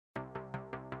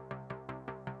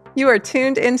You are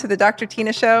tuned into the Dr.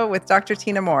 Tina Show with Dr.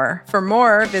 Tina Moore. For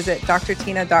more, visit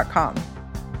drtina.com.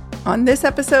 On this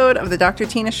episode of the Dr.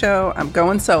 Tina Show, I'm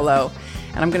going solo,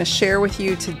 and I'm going to share with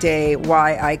you today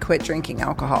why I quit drinking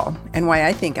alcohol and why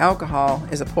I think alcohol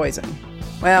is a poison.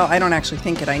 Well, I don't actually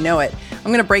think it, I know it.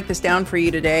 I'm going to break this down for you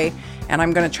today, and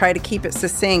I'm going to try to keep it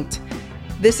succinct.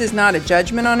 This is not a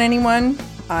judgment on anyone.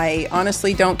 I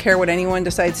honestly don't care what anyone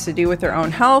decides to do with their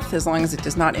own health as long as it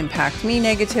does not impact me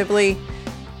negatively.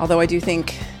 Although I do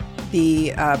think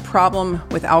the problem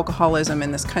with alcoholism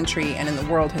in this country and in the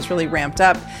world has really ramped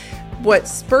up. What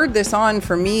spurred this on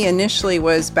for me initially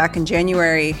was back in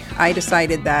January, I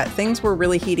decided that things were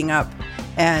really heating up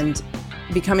and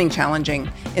becoming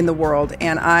challenging in the world.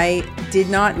 And I did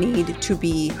not need to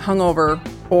be hungover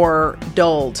or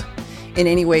dulled in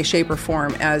any way, shape, or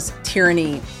form as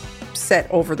tyranny set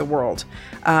over the world.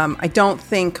 I don't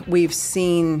think we've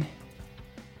seen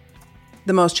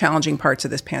the most challenging parts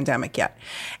of this pandemic yet.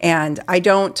 And I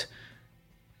don't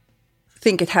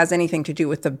think it has anything to do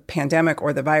with the pandemic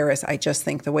or the virus. I just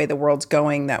think the way the world's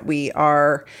going, that we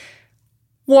are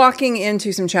walking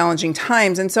into some challenging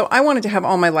times. And so I wanted to have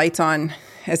all my lights on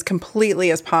as completely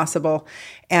as possible.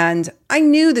 And I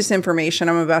knew this information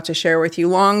I'm about to share with you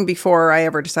long before I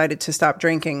ever decided to stop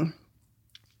drinking.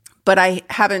 But I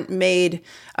haven't made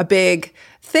a big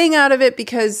thing out of it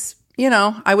because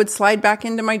I would slide back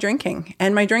into my drinking,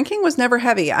 and my drinking was never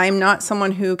heavy. I'm not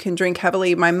someone who can drink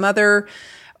heavily. My mother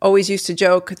always used to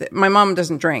joke that my mom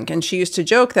doesn't drink, and she used to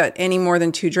joke that any more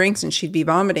than 2 drinks and she'd be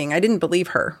vomiting. I didn't believe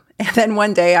her. And then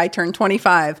one day I turned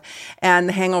 25 and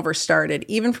the hangover started,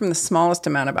 even from the smallest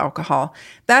amount of alcohol.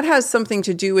 That has something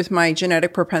to do with my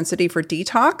genetic propensity for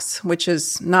detox, which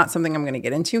is not something I'm going to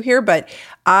get into here, but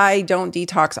I don't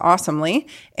detox awesomely.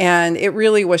 And it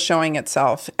really was showing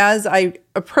itself. As I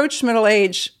approached middle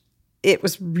age, it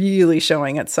was really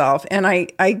showing itself. And I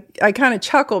kind of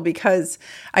chuckle because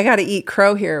I got to eat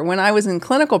crow here. When I was in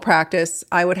clinical practice,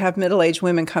 I would have middle-aged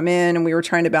women come in and we were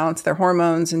trying to balance their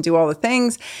hormones and do all the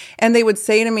things. And they would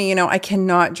say to me, I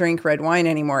cannot drink red wine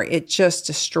anymore. It just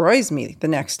destroys me the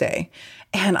next day.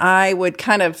 And I would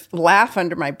kind of laugh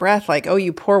under my breath like, oh,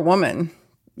 you poor woman,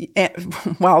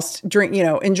 whilst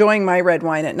enjoying my red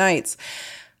wine at nights.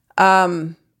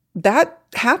 That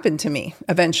happened to me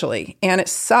eventually, and it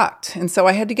sucked. And so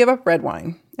I had to give up red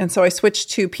wine. And so I switched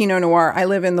to Pinot Noir. I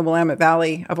live in the Willamette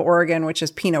Valley of Oregon, which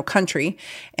is Pinot country.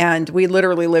 And we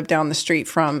literally live down the street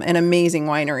from an amazing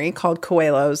winery called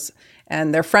Coelho's.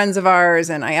 And they're friends of ours,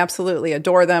 and I absolutely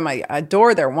adore them. I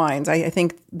adore their wines. I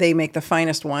think they make the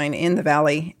finest wine in the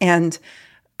valley. And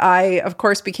I, of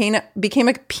course, became a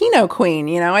Pinot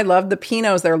queen. I love the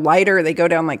Pinots. They're lighter. They go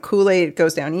down like Kool-Aid. It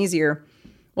goes down easier.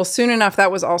 Well, soon enough,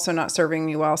 that was also not serving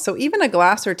me well. So even a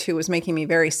glass or two was making me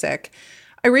very sick.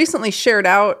 I recently shared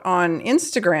out on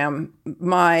Instagram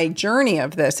my journey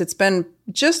of this. It's been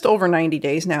just over 90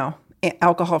 days now,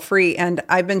 alcohol-free, and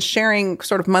I've been sharing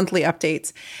sort of monthly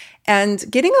updates and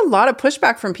getting a lot of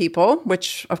pushback from people,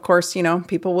 which, of course,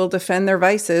 people will defend their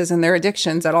vices and their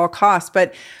addictions at all costs.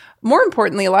 But more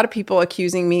importantly, a lot of people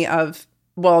accusing me of,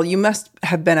 well, you must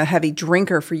have been a heavy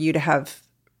drinker for you to have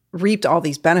reaped all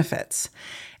these benefits.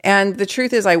 And the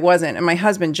truth is I wasn't. And my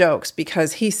husband jokes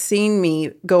because he's seen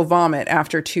me go vomit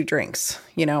after 2 drinks,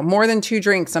 more than 2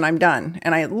 drinks and I'm done.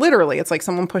 And I literally, it's like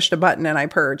someone pushed a button and I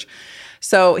purge.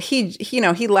 So he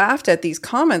laughed at these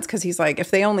comments because he's like,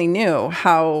 if they only knew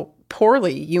how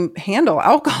poorly you handle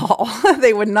alcohol,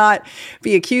 they would not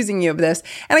be accusing you of this.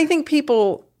 And I think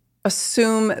people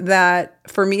assume that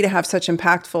for me to have such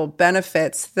impactful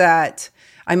benefits that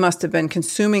I must have been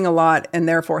consuming a lot and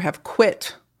therefore have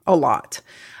quit a lot.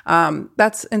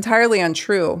 That's entirely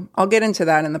untrue. I'll get into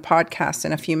that in the podcast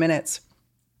in a few minutes.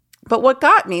 But what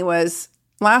got me was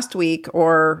last week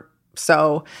or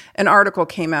so, an article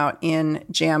came out in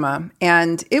JAMA,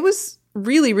 and it was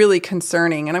really, really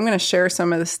concerning. And I'm going to share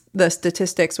some of the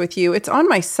statistics with you. It's on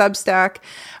my Substack.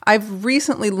 I've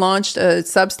recently launched a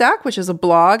Substack, which is a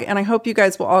blog, and I hope you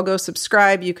guys will all go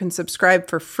subscribe. You can subscribe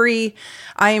for free.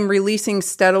 I am releasing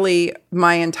steadily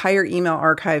my entire email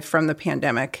archive from the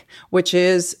pandemic, which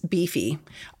is beefy.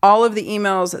 All of the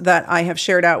emails that I have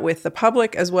shared out with the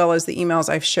public, as well as the emails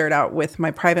I've shared out with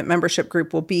my private membership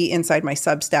group, will be inside my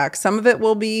Substack. Some of it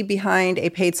will be behind a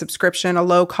paid subscription, a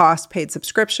low-cost paid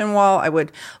subscription wall. I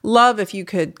would love if you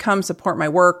could come support my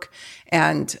work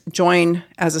and join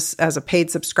as a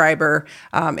paid subscriber.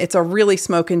 It's a really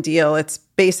smoking deal. It's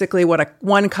basically what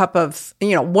one cup of,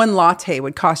 one latte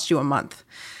would cost you a month.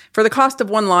 For the cost of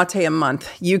one latte a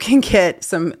month, you can get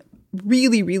some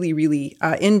really, really, really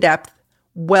in-depth,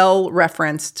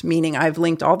 well-referenced, meaning I've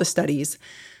linked all the studies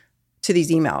to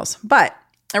these emails. But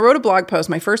I wrote a blog post.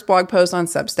 My first blog post on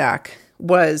Substack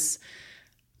was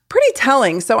pretty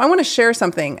telling. So I want to share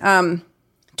something.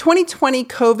 2020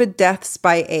 COVID deaths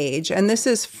by age. And this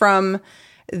is from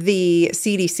the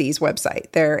CDC's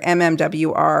website, their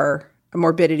MMWR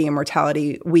morbidity and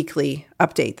mortality weekly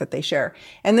update that they share.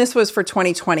 And this was for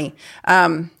 2020.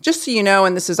 Just so you know,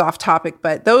 and this is off topic,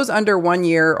 but those under 1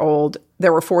 year old,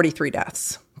 there were 43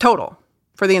 deaths total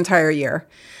for the entire year.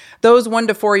 Those 1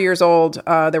 to 4 years old,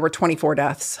 there were 24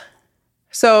 deaths.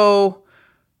 So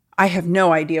I have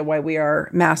no idea why we are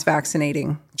mass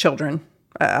vaccinating children.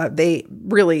 They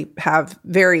really have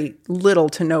very little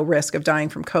to no risk of dying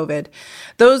from COVID.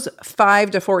 Those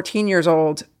 5 to 14 years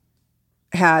old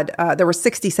there were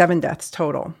 67 deaths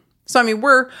total. So, I mean,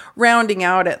 we're rounding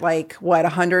out at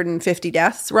 150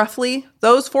 deaths roughly.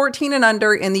 Those 14 and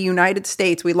under in the United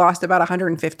States, we lost about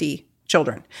 150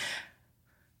 children.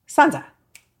 Sansa.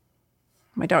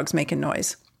 My dog's making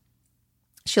noise.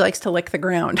 She likes to lick the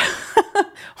ground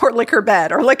or lick her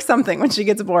bed or lick something when she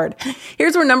gets bored.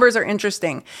 Here's where numbers are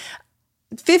interesting.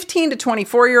 15 to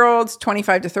 24-year-olds,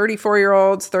 25 to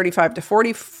 34-year-olds, 35 to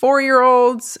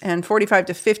 44-year-olds, and 45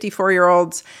 to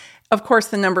 54-year-olds. Of course,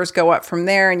 the numbers go up from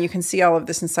there, and you can see all of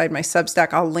this inside my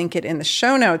Substack. I'll link it in the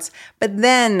show notes. But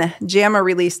then JAMA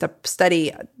released a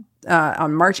study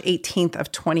on March 18th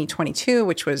of 2022,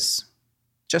 which was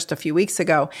just a few weeks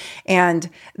ago. And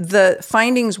the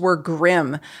findings were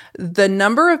grim. The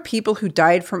number of people who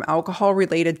died from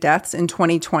alcohol-related deaths in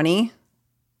 2020,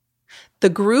 the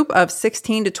group of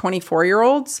 16 to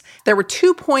 24-year-olds, there were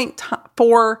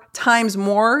 2.4 times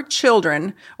more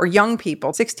children or young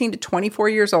people, 16 to 24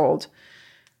 years old,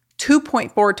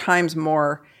 2.4 times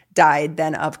more died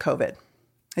than of COVID.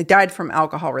 They died from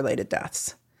alcohol-related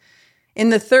deaths. In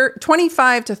the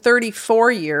 25 to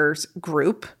 34 years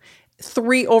group,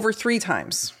 over three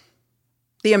times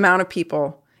the amount of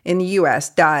people in the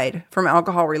U.S. died from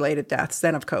alcohol-related deaths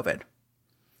than of COVID.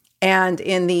 And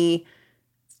in the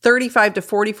 35 to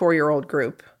 44-year-old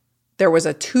group, there was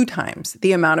 2 times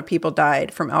the amount of people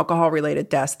died from alcohol-related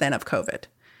deaths than of COVID.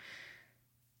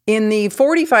 In the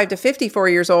 45 to 54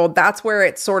 years old, that's where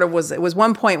it sort of was. It was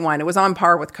 1.1. It was on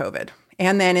par with COVID.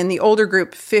 And then in the older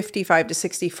group, 55 to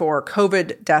 64,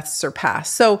 COVID deaths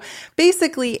surpassed. So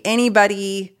basically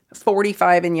anybody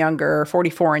 45 and younger,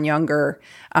 44 and younger,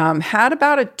 had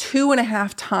about a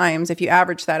 2.5 times, if you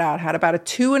average that out, had about a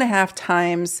 2.5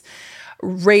 times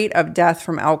rate of death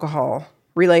from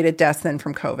alcohol-related deaths than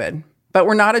from COVID. But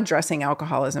we're not addressing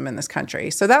alcoholism in this country.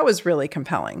 So that was really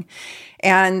compelling.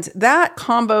 And that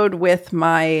comboed with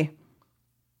my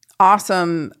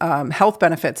awesome health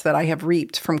benefits that I have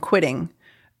reaped from quitting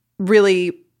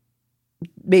really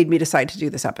made me decide to do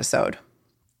this episode.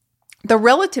 The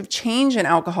relative change in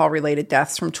alcohol-related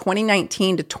deaths from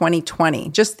 2019 to 2020,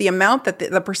 just the amount that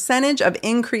the percentage of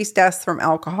increased deaths from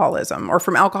alcoholism, or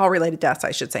from alcohol-related deaths, I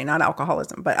should say, not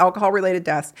alcoholism, but alcohol-related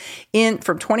deaths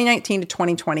from 2019 to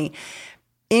 2020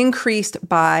 increased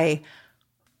by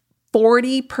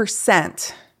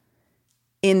 40%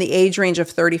 in the age range of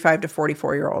 35 to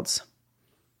 44-year-olds.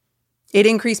 It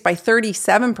increased by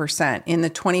 37% in the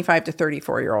 25 to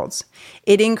 34-year-olds.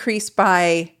 It increased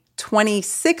by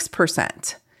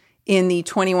 26% in the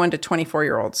 21 to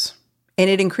 24-year-olds. And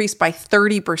it increased by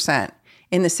 30%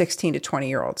 in the 16 to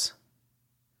 20-year-olds.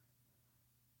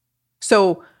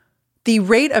 So the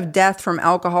rate of death from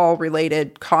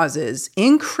alcohol-related causes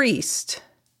increased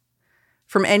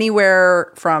from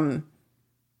anywhere from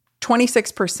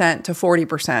 26% to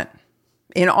 40%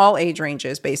 in all age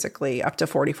ranges, basically up to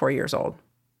 44 years old.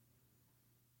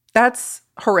 That's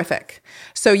horrific.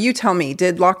 So you tell me,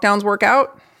 did lockdowns work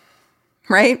out?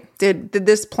 Right? Did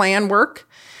this plan work?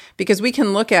 Because we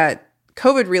can look at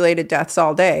COVID-related deaths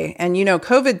all day. And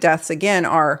COVID deaths, again,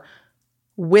 are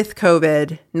with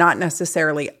COVID, not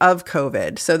necessarily of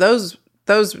COVID. So those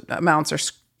amounts are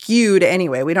skewed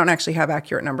anyway. We don't actually have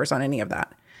accurate numbers on any of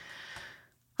that.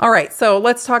 All right, so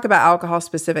let's talk about alcohol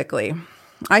specifically.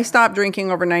 I stopped drinking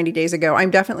over 90 days ago.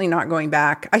 I'm definitely not going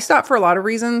back. I stopped for a lot of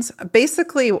reasons.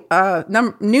 Basically,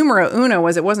 numero uno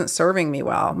was it wasn't serving me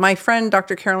well. My friend,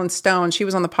 Dr. Carolyn Stone, she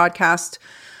was on the podcast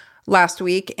last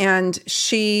week, and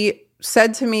she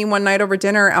said to me one night over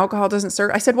dinner, alcohol doesn't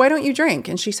serve. I said, why don't you drink?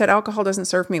 And she said, alcohol doesn't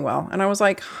serve me well. And I was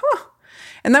like, huh.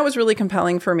 And that was really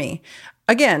compelling for me.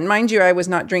 Again, mind you, I was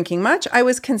not drinking much. I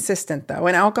was consistent, though,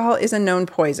 and alcohol is a known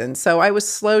poison. So I was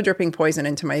slow dripping poison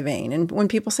into my vein. And when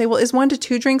people say, well, is 1 to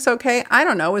 2 drinks okay? I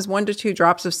don't know. Is 1 to 2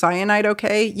 drops of cyanide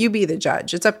okay? You be the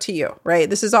judge. It's up to you, right?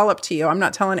 This is all up to you. I'm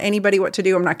not telling anybody what to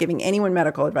do. I'm not giving anyone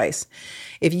medical advice.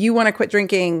 If you want to quit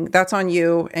drinking, that's on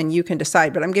you, and you can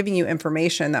decide. But I'm giving you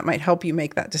information that might help you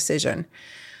make that decision.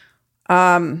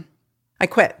 I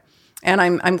quit. And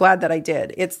I'm glad that I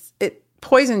did. It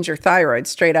poisons your thyroid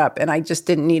straight up. And I just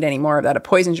didn't need any more of that. It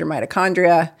poisons your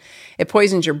mitochondria. It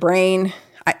poisons your brain.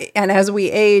 And as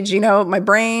we age, my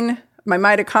brain, my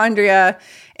mitochondria,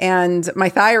 and my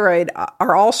thyroid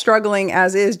are all struggling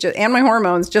as is, and my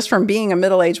hormones, just from being a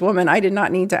middle-aged woman. I did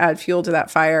not need to add fuel to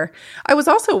that fire. I was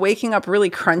also waking up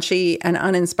really crunchy and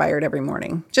uninspired every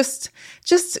morning, just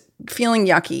feeling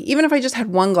yucky. Even if I just had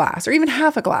one glass or even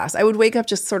half a glass, I would wake up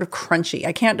just sort of crunchy.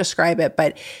 I can't describe it,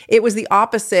 but it was the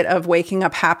opposite of waking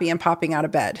up happy and popping out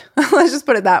of bed. Let's just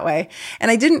put it that way.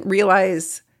 And I didn't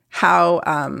realize how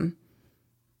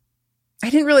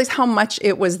much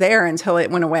it was there until it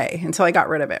went away, until I got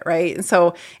rid of it, right? And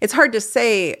so it's hard to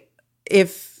say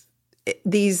if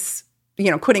these,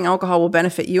 quitting alcohol will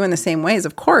benefit you in the same ways.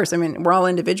 Of course, I mean, we're all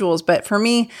individuals, but for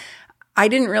me, I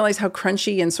didn't realize how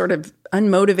crunchy and sort of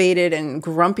unmotivated and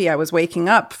grumpy I was waking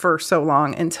up for so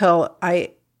long until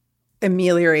I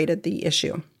ameliorated the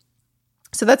issue.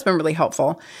 So that's been really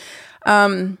helpful.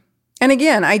 And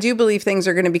again, I do believe things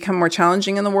are going to become more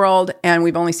challenging in the world, and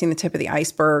we've only seen the tip of the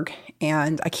iceberg,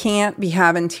 and I can't be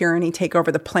having tyranny take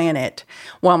over the planet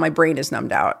while my brain is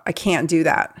numbed out. I can't do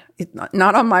that. It's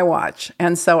not on my watch.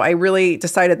 And so I really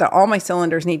decided that all my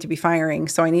cylinders need to be firing,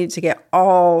 so I needed to get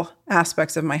all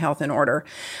aspects of my health in order.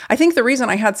 I think the reason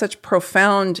I had such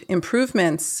profound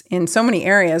improvements in so many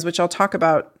areas, which I'll talk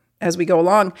about as we go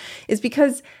along, is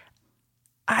because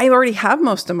I already have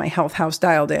most of my health house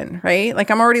dialed in, right?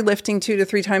 Like I'm already lifting 2 to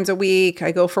 3 times a week.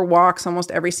 I go for walks almost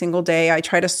every single day. I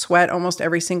try to sweat almost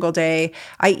every single day.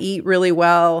 I eat really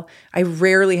well. I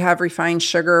rarely have refined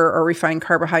sugar or refined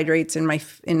carbohydrates in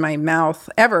my mouth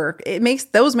ever.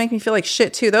 Those make me feel like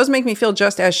shit too. Those make me feel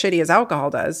just as shitty as alcohol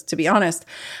does, to be honest.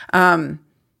 And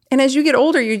as you get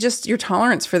older, your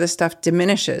tolerance for this stuff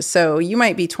diminishes. So you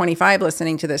might be 25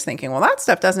 listening to this thinking, well, that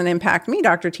stuff doesn't impact me,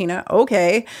 Dr. Tina.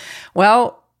 Okay.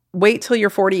 Well, wait till you're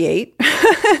 48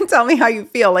 and tell me how you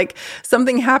feel. Like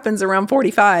something happens around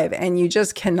 45 and you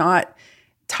just cannot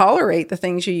tolerate the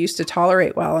things you used to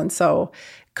tolerate well. And so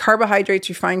carbohydrates,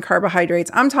 refined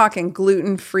carbohydrates, I'm talking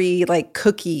gluten-free like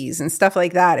cookies and stuff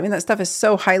like that. I mean, that stuff is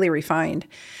so highly refined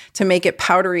to make it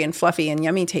powdery and fluffy and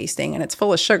yummy tasting, and it's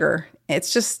full of sugar.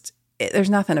 It's just, there's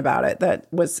nothing about it that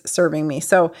was serving me.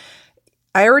 So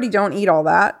I already don't eat all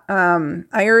that. I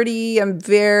already am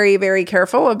very, very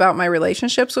careful about my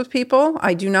relationships with people.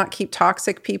 I do not keep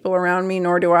toxic people around me,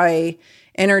 nor do I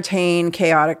entertain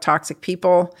chaotic, toxic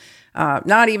people,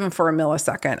 not even for a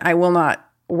millisecond. I will not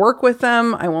work with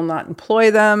them. I will not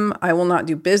employ them. I will not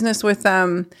do business with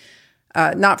them,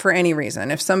 not for any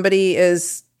reason. If somebody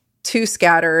is too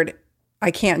scattered,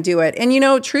 I can't do it.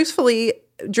 And, truthfully,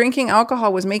 drinking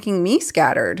alcohol was making me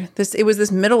scattered. It was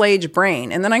this middle-aged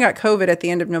brain. And then I got COVID at the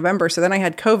end of November. So then I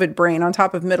had COVID brain on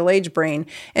top of middle-aged brain.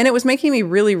 And it was making me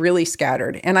really, really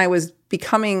scattered. And I was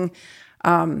becoming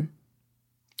not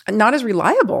as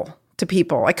reliable to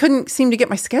people. I couldn't seem to get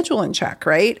my schedule in check,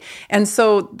 right? And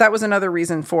so that was another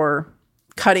reason for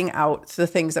cutting out the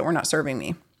things that were not serving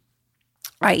me,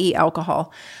 i.e.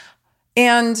 alcohol.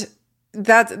 And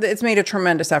it's made a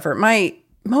tremendous effort. My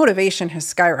motivation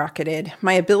has skyrocketed.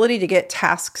 My ability to get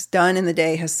tasks done in the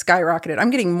day has skyrocketed. I'm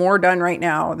getting more done right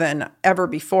now than ever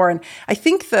before. And I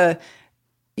think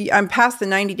I'm past the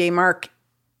 90-day mark.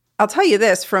 I'll tell you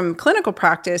this, from clinical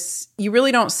practice, you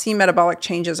really don't see metabolic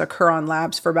changes occur on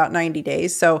labs for about 90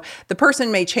 days. So the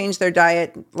person may change their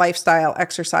diet, lifestyle,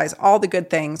 exercise, all the good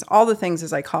things, all the things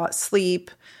as I call it,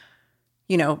 sleep,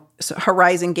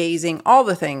 horizon gazing, all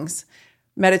the things,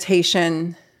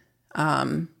 meditation,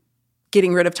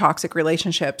 getting rid of toxic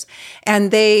relationships,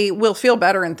 and they will feel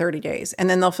better in 30 days. And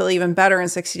then they'll feel even better in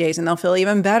 60 days, and they'll feel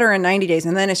even better in 90 days.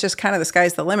 And then it's just kind of the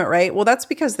sky's the limit, right? Well, that's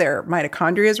because their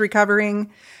mitochondria is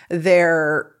recovering,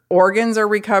 their organs are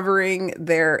recovering,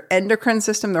 their endocrine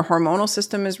system, their hormonal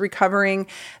system is recovering,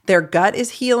 their gut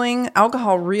is healing.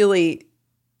 Alcohol really,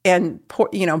 and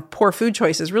poor food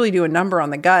choices really do a number on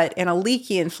the gut, and a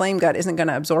leaky, inflamed gut isn't going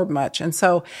to absorb much. And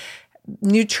so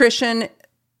nutrition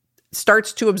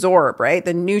starts to absorb, right?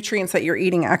 The nutrients that you're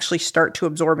eating actually start to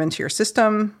absorb into your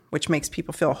system, which makes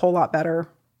people feel a whole lot better.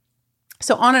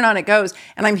 So on and on it goes.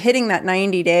 And I'm hitting that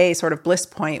 90-day sort of bliss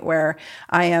point where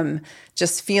I am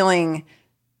just feeling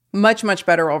much, much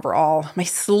better overall. My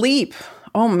sleep,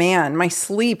 oh man, my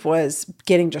sleep was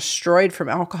getting destroyed from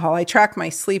alcohol. I track my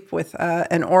sleep with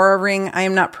an Oura Ring. I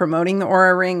am not promoting the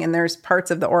Oura Ring, and there's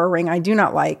parts of the Oura Ring I do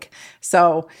not like.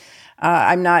 So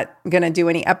I'm not going to do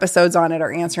any episodes on it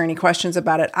or answer any questions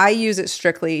about it. I use it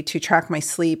strictly to track my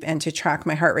sleep and to track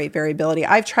my heart rate variability.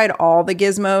 I've tried all the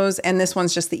gizmos, and this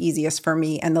one's just the easiest for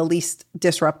me and the least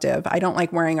disruptive. I don't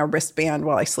like wearing a wristband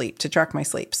while I sleep to track my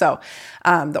sleep. So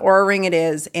the Oura Ring it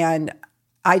is, and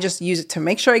I just use it to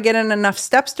make sure I get in enough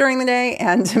steps during the day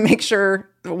and to make sure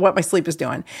what my sleep is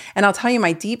doing. And I'll tell you,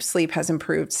 my deep sleep has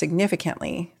improved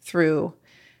significantly through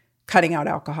cutting out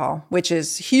alcohol, which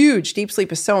is huge. Deep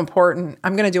sleep is so important.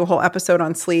 I'm going to do a whole episode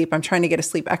on sleep. I'm trying to get a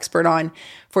sleep expert on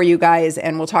for you guys,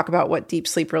 and we'll talk about what deep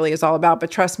sleep really is all about.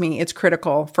 But trust me, it's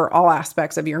critical for all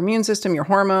aspects of your immune system, your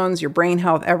hormones, your brain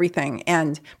health, everything,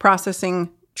 and processing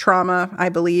trauma, I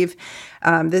believe.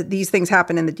 These things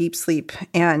happen in the deep sleep,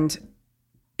 and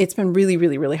it's been really,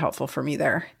 really, really helpful for me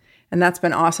there. And that's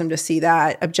been awesome to see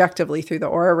that objectively through the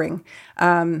Oura Ring.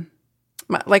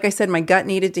 Like I said, my gut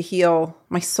needed to heal.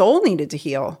 My soul needed to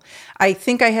heal. I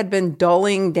think I had been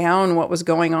dulling down what was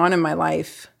going on in my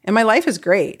life. And my life is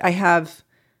great. I have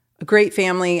a great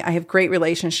family. I have great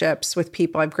relationships with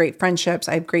people. I have great friendships.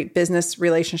 I have great business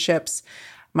relationships.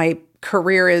 My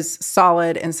career is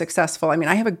solid and successful. I mean,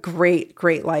 I have a great,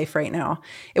 great life right now.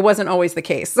 It wasn't always the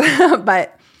case,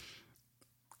 but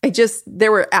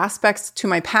there were aspects to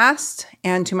my past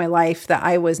and to my life that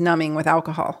I was numbing with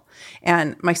alcohol.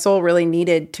 And my soul really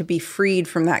needed to be freed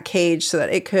from that cage so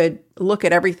that it could look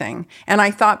at everything. And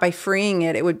I thought by freeing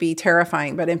it, it would be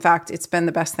terrifying. But in fact, it's been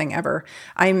the best thing ever.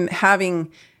 I'm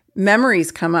having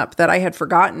memories come up that I had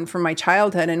forgotten from my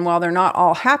childhood. And while they're not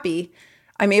all happy,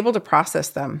 I'm able to process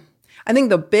them. I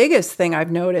think the biggest thing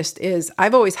I've noticed is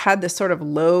I've always had this sort of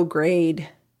low grade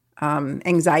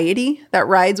anxiety that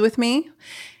rides with me.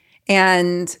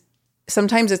 And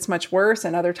sometimes it's much worse,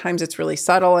 and other times it's really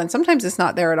subtle, and sometimes it's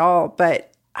not there at all.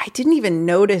 But I didn't even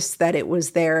notice that it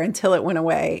was there until it went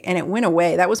away. And it went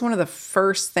away. That was one of the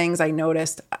first things I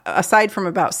noticed, aside from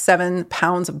about 7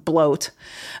 pounds of bloat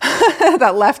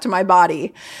that left my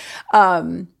body.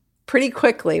 Pretty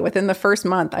quickly, within the first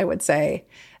month, I would say,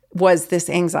 was this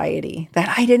anxiety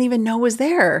that I didn't even know was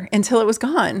there until it was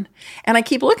gone. And I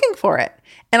keep looking for it.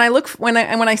 And when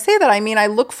I say that, I mean, I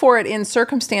look for it in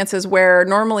circumstances where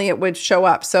normally it would show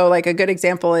up. So like a good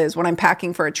example is when I'm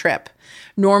packing for a trip.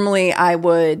 Normally I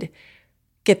would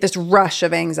get this rush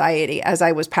of anxiety as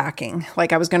I was packing,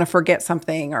 like I was going to forget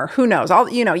something, or who knows.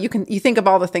 You think of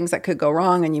all the things that could go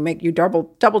wrong, and you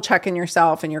double checking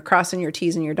yourself, and you're crossing your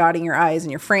T's and you're dotting your I's,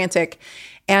 and you're frantic.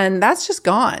 And that's just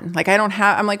gone. Like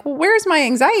I'm like, well, where's my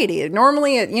anxiety?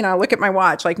 Normally, I look at my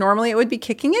watch, like normally it would be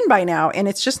kicking in by now, and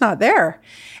it's just not there.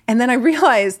 And then I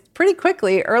realized pretty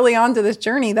quickly early on to this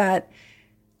journey that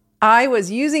I was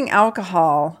using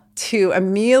alcohol to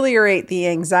ameliorate the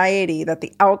anxiety that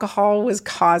the alcohol was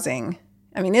causing.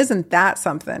 I mean, isn't that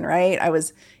something, right? I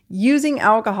was using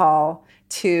alcohol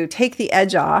to take the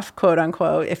edge off, quote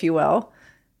unquote, if you will.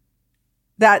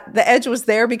 That the edge was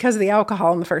there because of the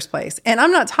alcohol in the first place. And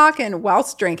I'm not talking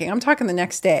whilst drinking. I'm talking the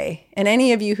next day. And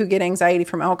any of you who get anxiety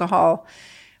from alcohol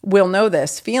will know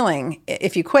this feeling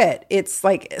if you quit. It's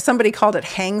like somebody called it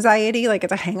hangxiety, like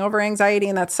it's a hangover anxiety,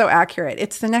 and that's so accurate.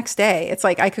 It's the next day. It's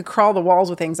like I could crawl the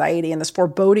walls with anxiety, and this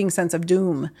foreboding sense of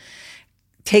doom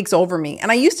takes over me.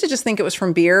 And I used to just think it was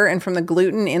from beer and from the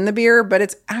gluten in the beer, but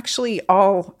it's actually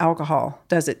all alcohol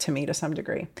does it to me to some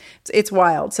degree. It's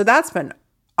wild. So that's been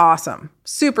awesome,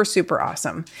 super, super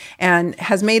awesome, and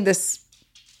has made this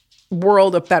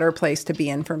world a better place to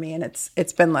be in for me. And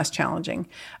it's been less challenging.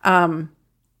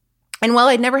 And while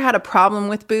I'd never had a problem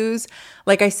with booze,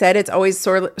 like I said, it's always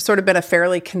sort of been a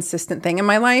fairly consistent thing in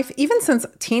my life. Even since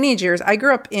teenage years, I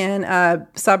grew up in a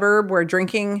suburb where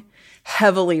drinking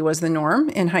heavily was the norm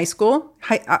in high school.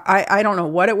 I don't know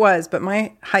what it was, but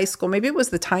my high school, maybe it was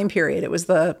the time period. It was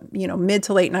the mid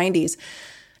to late 90s.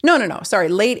 No, sorry,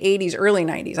 late 80s, early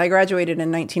 90s. I graduated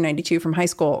in 1992 from high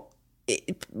school.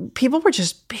 People were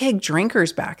just big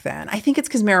drinkers back then. I think it's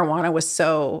because marijuana was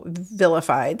so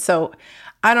vilified. So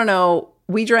I don't know.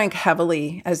 We drank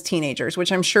heavily as teenagers,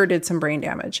 which I'm sure did some brain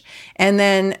damage. And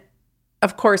then,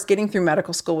 of course, getting through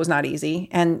medical school was not easy.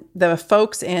 And the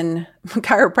folks in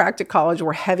chiropractic college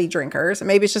were heavy drinkers.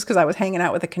 Maybe it's just because I was hanging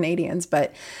out with the Canadians,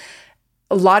 but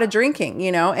a lot of drinking,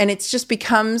 and it just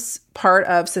becomes part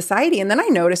of society. And then I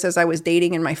noticed as I was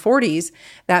dating in my 40s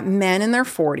that men in their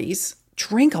 40s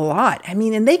drink a lot. I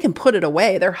mean, and they can put it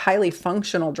away. They're highly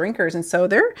functional drinkers. And so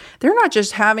they're not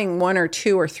just having 1 or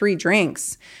 2 or 3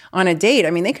 drinks on a date. I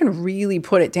mean, they can really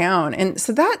put it down. And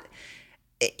so that,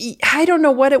 I don't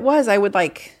know what it was. I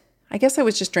guess I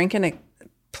was just drinking to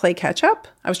play catch up.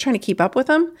 I was trying to keep up with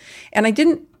them. And I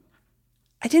didn't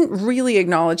really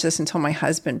acknowledge this until my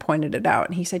husband pointed it out.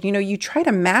 And he said, you try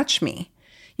to match me.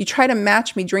 You try to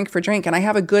match me drink for drink, and I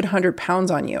have a good 100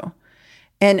 pounds on you.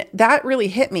 And that really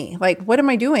hit me. Like, what am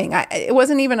I doing? It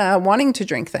wasn't even a wanting to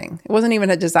drink thing. It wasn't even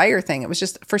a desire thing. It was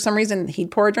just, for some reason, he'd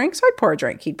pour a drink, so I'd pour a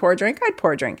drink. He'd pour a drink, I'd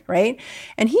pour a drink, right?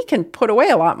 And he can put away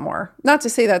a lot more. Not to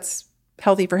say that's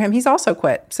healthy for him. He's also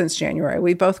quit since January.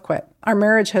 We both quit. Our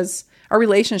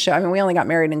relationship, I mean, we only got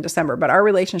married in December, but our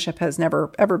relationship has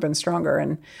never, ever been stronger.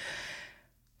 And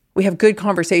we have good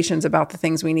conversations about the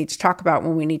things we need to talk about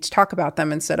when we need to talk about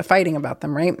them instead of fighting about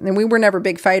them, right? And we were never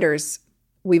big fighters.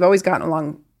 We've always gotten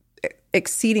along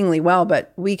exceedingly well,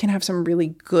 but we can have some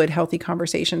really good, healthy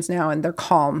conversations now, and they're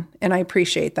calm. And I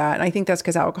appreciate that. And I think that's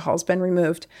because alcohol's been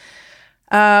removed.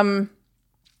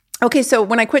 Okay, so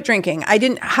when I quit drinking,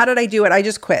 how did I do it? I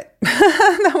just quit.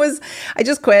 I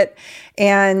just quit.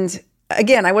 And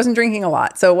again, I wasn't drinking a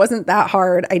lot, so it wasn't that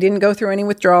hard. I didn't go through any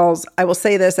withdrawals. I will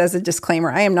say this as a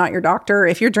disclaimer. I am not your doctor.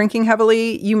 If you're drinking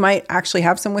heavily, you might actually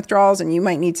have some withdrawals and you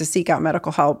might need to seek out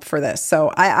medical help for this.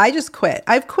 So I just quit.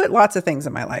 I've quit lots of things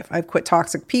in my life. I've quit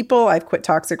toxic people. I've quit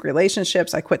toxic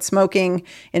relationships. I quit smoking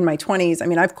in my 20s. I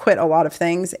mean, I've quit a lot of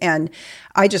things, and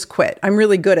I just quit. I'm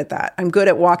really good at that. I'm good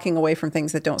at walking away from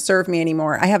things that don't serve me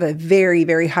anymore. I have a very,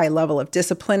 very high level of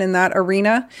discipline in that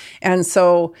arena. And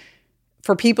so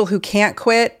for people who can't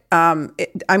quit, I'm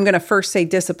going to first say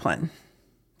discipline.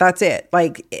 That's it.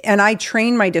 And I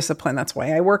train my discipline. That's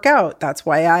why I work out. That's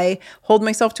why I hold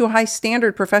myself to a high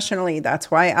standard professionally.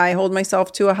 That's why I hold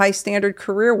myself to a high standard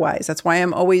career-wise. That's why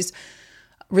I'm always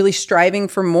really striving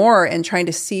for more and trying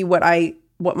to see what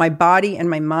my body and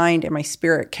my mind and my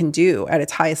spirit can do at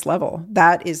its highest level.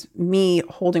 That is me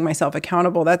holding myself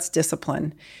accountable. That's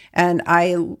discipline. And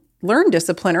I learned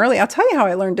discipline early. I'll tell you how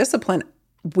I learned discipline.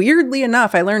 Weirdly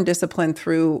enough, I learned discipline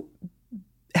through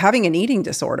having an eating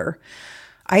disorder.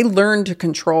 I learned to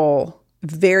control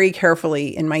very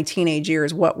carefully in my teenage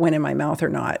years what went in my mouth or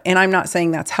not. And I'm not saying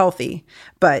that's healthy,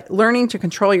 but learning to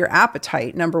control your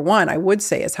appetite, number one, I would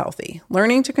say is healthy.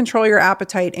 Learning to control your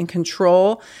appetite and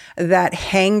control that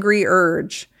hangry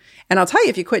urge. And I'll tell you,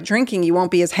 if you quit drinking, you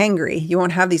won't be as hangry. You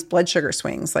won't have these blood sugar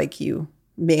swings like you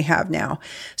may have now.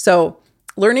 So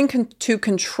learning to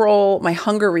control my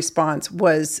hunger response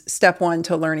was step one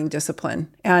to learning discipline.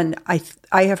 And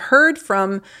I have heard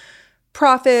from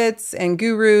prophets and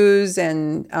gurus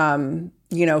and,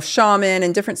 shaman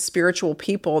and different spiritual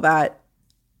people that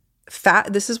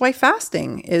this is why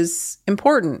fasting is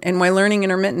important. And why learning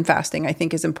intermittent fasting, I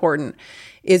think, is important,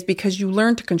 is because you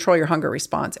learn to control your hunger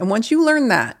response. And once you learn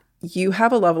that, you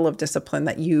have a level of discipline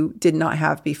that you did not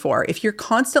have before. If you're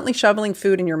constantly shoveling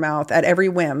food in your mouth at every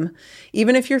whim,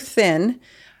 even if you're thin,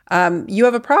 you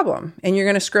have a problem and you're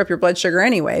going to screw up your blood sugar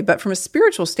anyway. But from a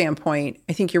spiritual standpoint,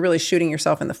 I think you're really shooting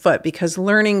yourself in the foot, because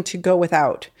learning to go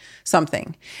without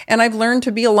something. And I've learned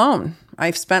to be alone.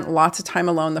 I've spent lots of time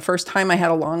alone. The first time I had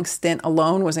a long stint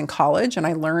alone was in college, and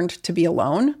I learned to be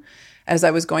alone as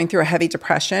I was going through a heavy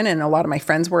depression, and a lot of my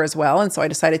friends were as well. And so I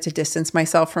decided to distance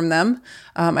myself from them.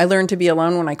 I learned to be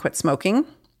alone when I quit smoking,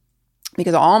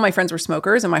 because all my friends were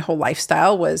smokers and my whole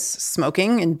lifestyle was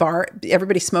smoking in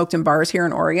everybody smoked in bars here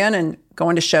in Oregon and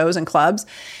going to shows and clubs.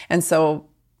 And so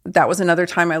that was another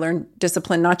time I learned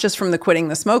discipline, not just from the quitting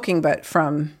the smoking, but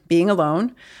from being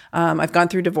alone. I've gone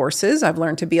through divorces. I've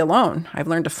learned to be alone. I've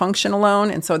learned to function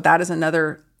alone. And so that is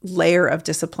another layer of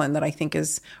discipline that I think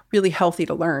is really healthy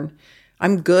to learn.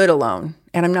 I'm good alone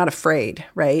and I'm not afraid,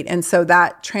 right? And so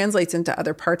that translates into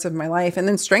other parts of my life. And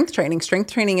then strength training.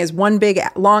 Strength training is one big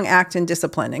long act in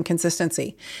discipline and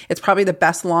consistency. It's probably the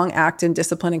best long act in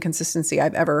discipline and consistency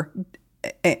I've ever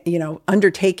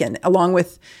undertaken, along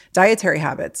with dietary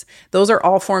habits. Those are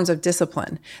all forms of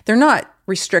discipline. They're not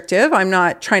restrictive. I'm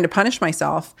not trying to punish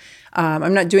myself.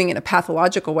 I'm not doing it in a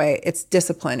pathological way. It's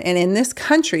discipline. And in this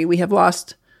country, we have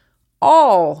lost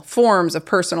all forms of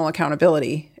personal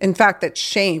accountability. In fact, that's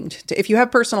shamed. If you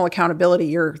have personal accountability,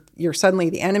 you're suddenly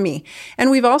the enemy. And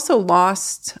we've also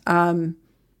lost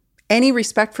any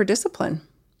respect for discipline.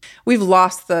 We've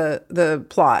lost the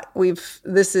plot.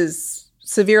 This is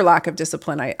severe lack of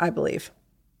discipline, I believe.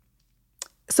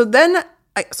 So then,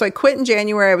 I quit in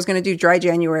January. I was going to do dry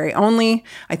January only.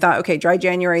 I thought, okay, dry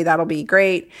January, that'll be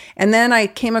great. And then I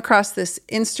came across this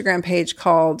Instagram page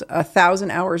called 1,000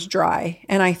 Hours Dry.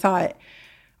 And I thought,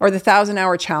 or the 1,000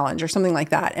 Hour Challenge or something like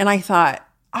that. And I thought,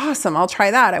 awesome, I'll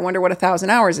try that. I wonder what 1,000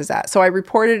 hours is at. So I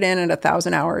reported in at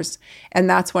 1,000 hours. And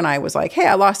that's when I was like, hey,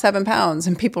 I lost 7 pounds.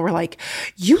 And people were like,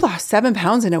 you lost 7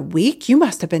 pounds in a week? You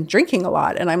must have been drinking a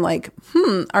lot. And I'm like,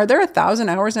 are there 1,000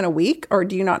 hours in a week? Or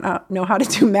do you not know how to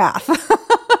do math?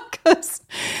 Because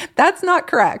that's not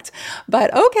correct.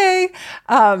 But okay.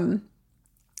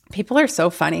 People are so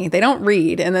funny. They don't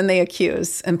read and then they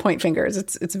accuse and point fingers.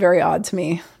 It's very odd to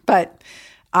me. But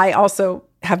I also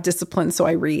have discipline, so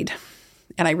I read.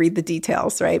 And I read the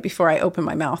details, right, before I open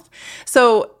my mouth.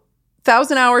 So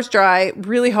 1,000 hours dry,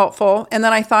 really helpful. And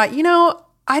then I thought,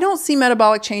 I don't see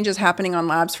metabolic changes happening on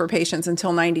labs for patients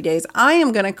until 90 days. I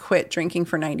am going to quit drinking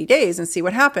for 90 days and see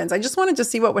what happens. I just wanted to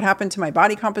see what would happen to my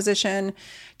body composition,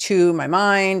 to my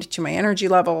mind, to my energy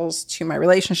levels, to my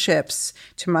relationships,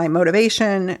 to my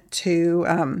motivation,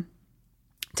 to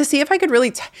see if I could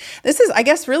really, this is, I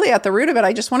guess, really at the root of it.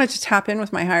 I just wanted to tap in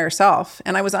with my higher self,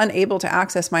 and I was unable to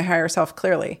access my higher self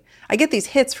clearly. I get these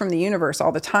hits from the universe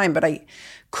all the time, but I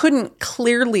couldn't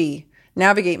clearly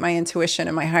navigate my intuition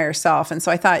and my higher self. And so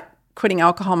I thought quitting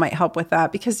alcohol might help with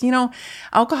that because,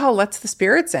 alcohol lets the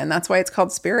spirits in. That's why it's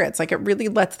called spirits. Like, it really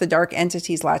lets the dark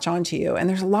entities latch onto you. And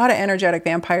there's a lot of energetic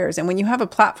vampires. And when you have a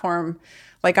platform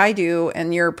like I do,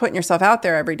 and you're putting yourself out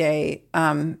there every day,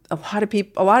 a lot of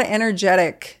people, a lot of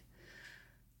energetic,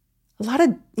 a lot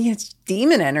of it's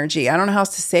demon energy. I don't know how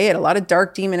else to say it. A lot of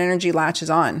dark demon energy latches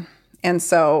on. And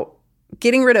so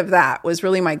getting rid of that was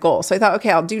really my goal. So I thought, okay,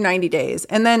 I'll do 90 days.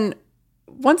 And then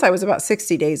once I was about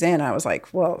 60 days in, I was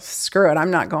like, well, screw it.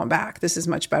 I'm not going back. This is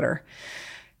much better.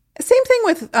 Same thing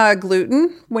with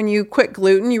gluten. When you quit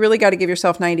gluten, you really got to give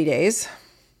yourself 90 days.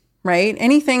 Right?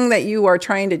 Anything that you are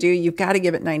trying to do, you've got to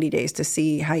give it 90 days to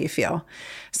see how you feel.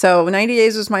 So 90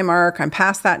 days was my mark. I'm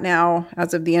past that now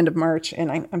as of the end of March,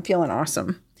 and I'm feeling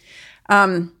awesome.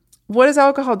 What does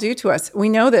alcohol do to us? We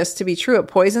know this to be true. It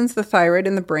poisons the thyroid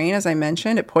in the brain, as I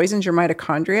mentioned. It poisons your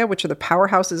mitochondria, which are the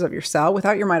powerhouses of your cell.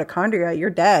 Without your mitochondria,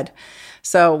 you're dead.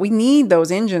 So we need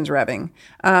those engines revving.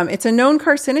 It's a known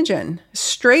carcinogen,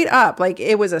 straight up. Like,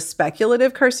 it was a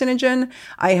speculative carcinogen.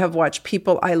 I have watched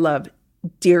people I love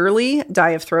dearly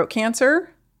die of throat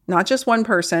cancer, not just one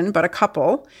person, but a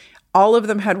couple. All of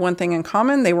them had one thing in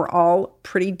common. They were all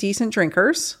pretty decent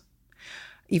drinkers.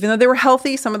 Even though they were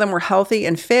healthy, some of them were healthy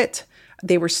and fit,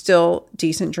 they were still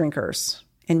decent drinkers.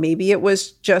 And maybe it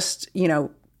was just,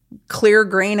 clear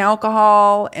grain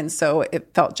alcohol, and so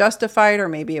it felt justified, or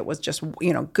maybe it was just,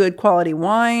 good quality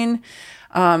wine.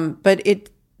 But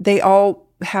they all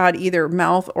had either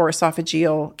mouth or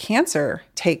esophageal cancer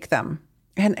take them.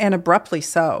 And abruptly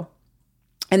so.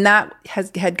 And that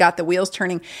had got the wheels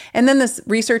turning. And then this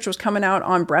research was coming out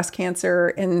on breast cancer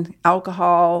and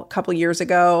alcohol a couple years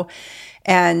ago.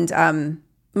 And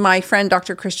my friend,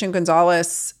 Dr. Christian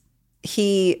Gonzalez,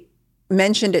 he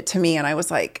mentioned it to me. And I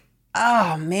was like,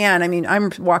 oh, man,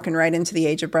 I'm walking right into the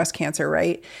age of breast cancer,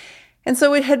 right? And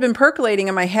so it had been percolating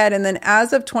in my head. And then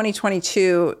as of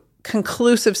 2022,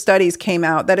 conclusive studies came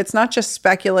out that it's not just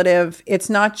speculative. It's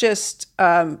not just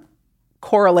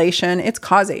correlation, it's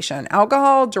causation.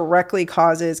 Alcohol directly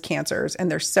causes cancers, and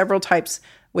there's several types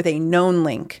with a known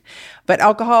link. But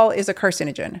alcohol is a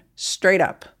carcinogen, straight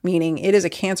up, meaning it is a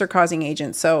cancer-causing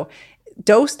agent. So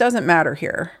dose doesn't matter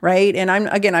here, right? And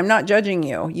I'm not judging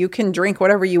you. You can drink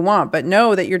whatever you want, but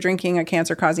know that you're drinking a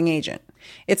cancer-causing agent.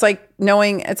 It's like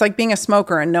being a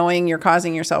smoker and knowing you're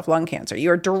causing yourself lung cancer.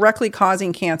 You are directly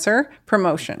causing cancer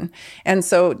promotion. And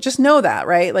so just know that,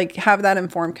 right? Like, have that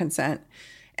informed consent.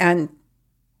 And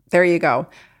there you go.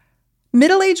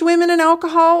 Middle-aged women and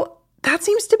alcohol, that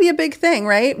seems to be a big thing,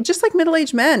 right? Just like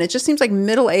middle-aged men. It just seems like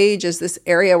middle age is this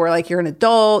area where, like, you're an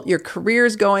adult, your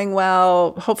career's going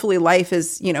well, hopefully life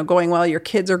is, going well, your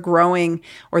kids are growing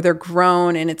or they're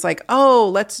grown, and it's like, oh,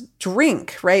 let's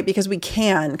drink, right? Because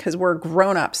we're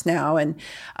grown-ups now, and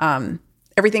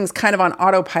everything's kind of on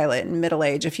autopilot in middle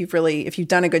age. If you've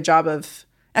done a good job of,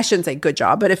 I shouldn't say good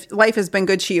job, but if life has been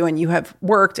good to you and you have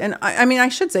worked, and I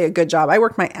should say a good job. I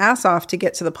worked my ass off to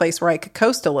get to the place where I could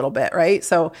coast a little bit, right?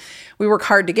 So we work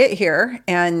hard to get here,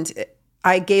 and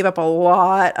I gave up a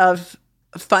lot of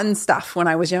fun stuff when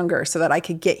I was younger so that I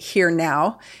could get here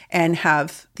now and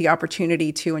have the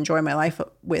opportunity to enjoy my life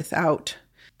without,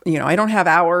 I don't have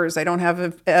hours. I don't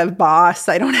have a boss.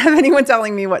 I don't have anyone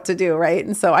telling me what to do, right?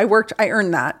 And so I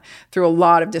earned that through a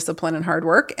lot of discipline and hard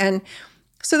work. And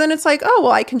so then it's like, oh,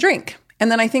 well, I can drink.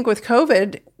 And then I think with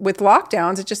COVID, with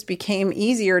lockdowns, it just became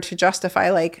easier to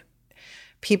justify, like,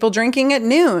 people drinking at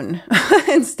noon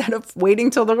instead of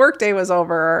waiting till the workday was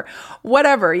over or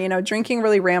whatever. Drinking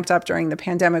really ramped up during the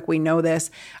pandemic. We know this.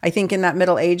 I think in that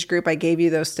middle age group, I gave you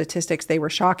those statistics. They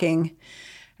were shocking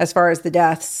as far as the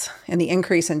deaths and the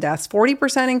increase in deaths,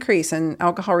 40% increase in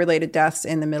alcohol-related deaths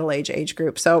in the middle age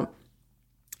group. So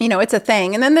it's a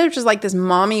thing. And then there's just like this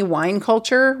mommy wine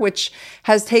culture, which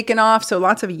has taken off. So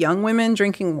lots of young women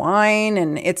drinking wine,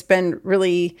 and it's been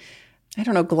really,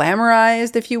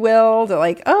 glamorized, if you will. They're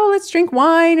like, oh, let's drink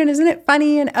wine. And isn't it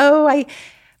funny? And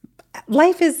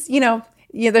life is,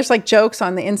 there's like jokes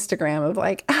on the Instagram of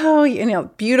like, oh,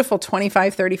 beautiful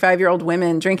 25, 35-year-old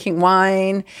women drinking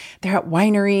wine. They're at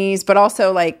wineries, but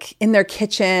also like in their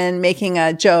kitchen making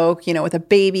a joke, with a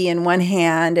baby in one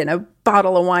hand and a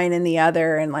bottle of wine in the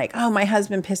other. And like, oh, my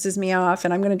husband pisses me off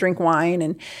and I'm going to drink wine.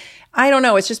 And I don't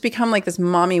know. It's just become like this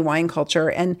mommy wine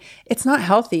culture, and it's not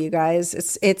healthy, you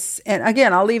guys. And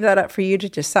again, I'll leave that up for you to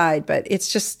decide, but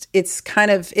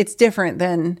it's different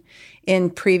than in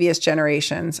previous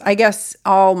generations. I guess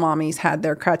all mommies had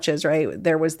their crutches, right?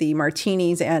 There was the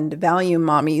martinis and Valium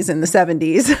mommies in the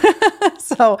 70s.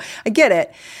 So I get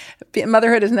it.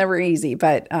 Motherhood is never easy,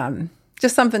 but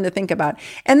just something to think about.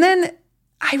 And then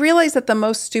I realized that the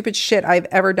most stupid shit I've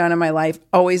ever done in my life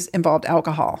always involved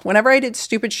alcohol. Whenever I did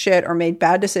stupid shit or made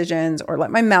bad decisions or let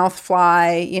my mouth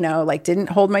fly, like didn't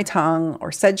hold my tongue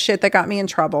or said shit that got me in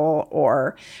trouble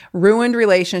or ruined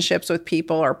relationships with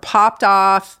people or popped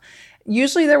off,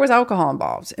 usually there was alcohol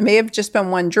involved. It may have just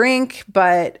been one drink,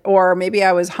 or maybe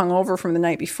I was hungover from the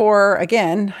night before.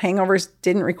 Again, hangovers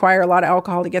didn't require a lot of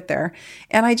alcohol to get there.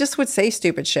 And I just would say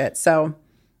stupid shit. So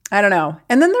I don't know.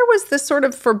 And then there was this sort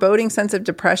of foreboding sense of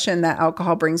depression that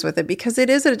alcohol brings with it, because it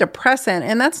is a depressant.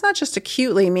 And that's not just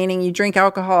acutely, meaning you drink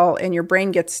alcohol and your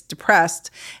brain gets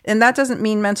depressed. And that doesn't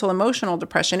mean mental emotional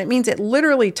depression. It means it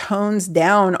literally tones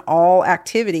down all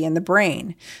activity in the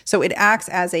brain. So it acts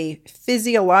as a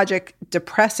physiologic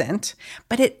depressant,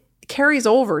 but it carries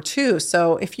over too.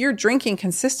 So if you're drinking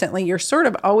consistently, you're sort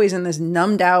of always in this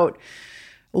numbed out,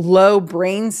 low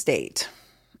brain state.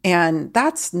 And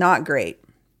that's not great.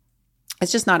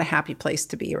 It's just not a happy place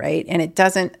to be, right? And it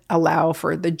doesn't allow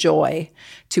for the joy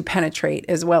to penetrate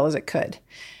as well as it could.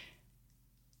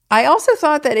 I also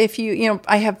thought that if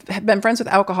I have been friends with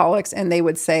alcoholics and they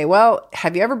would say, well,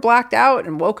 have you ever blacked out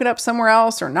and woken up somewhere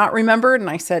else or not remembered? And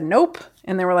I said, nope.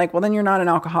 And they were like, well, then you're not an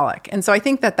alcoholic. And so I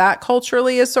think that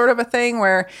culturally is sort of a thing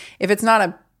where if it's not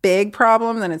a big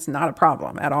problem, then it's not a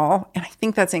problem at all. And I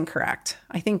think that's incorrect.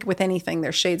 I think with anything,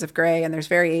 there's shades of gray and there's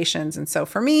variations. And so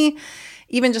for me,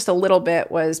 even just a little bit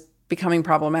was becoming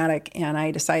problematic, and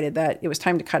I decided that it was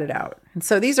time to cut it out. And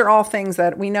so these are all things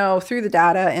that we know through the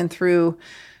data and through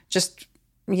just,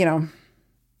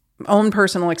 own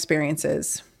personal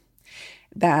experiences,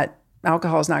 that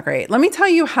alcohol is not great. Let me tell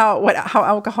you how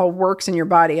alcohol works in your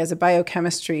body as a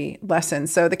biochemistry lesson.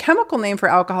 So the chemical name for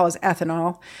alcohol is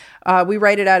ethanol. We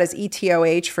write it out as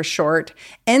ETOH for short.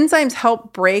 Enzymes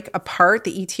help break apart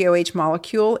the ETOH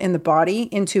molecule in the body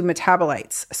into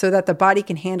metabolites so that the body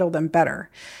can handle them better.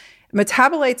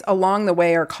 Metabolites along the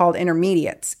way are called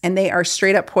intermediates, and they are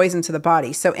straight up poison to the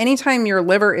body. So anytime your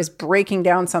liver is breaking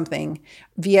down something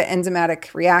via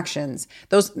enzymatic reactions,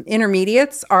 those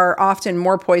intermediates are often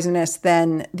more poisonous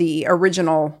than the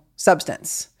original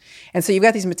substance. And so you've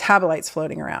got these metabolites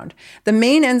floating around. The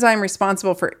main enzyme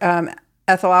responsible for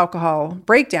ethyl alcohol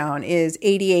breakdown is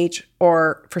ADH,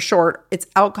 or for short, it's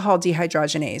alcohol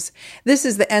dehydrogenase. This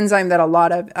is the enzyme that a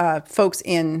lot of folks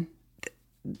in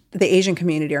the Asian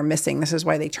community are missing. This is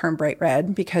why they turn bright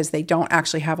red, because they don't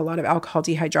actually have a lot of alcohol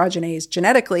dehydrogenase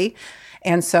genetically.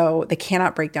 And so they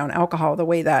cannot break down alcohol the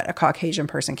way that a Caucasian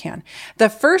person can. The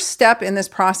first step in this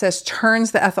process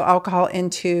turns the ethyl alcohol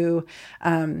into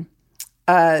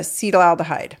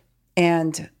acetaldehyde.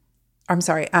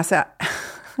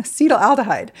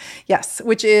 Acetaldehyde, yes,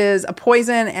 which is a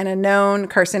poison and a known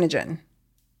carcinogen.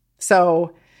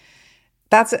 So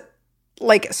that's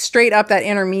like straight up, that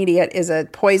intermediate is a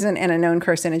poison and a known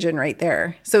carcinogen right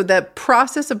there. So the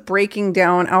process of breaking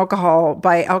down alcohol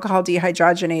by alcohol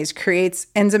dehydrogenase creates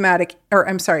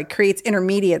creates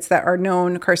intermediates that are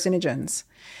known carcinogens.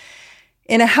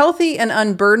 In a healthy and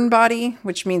unburdened body,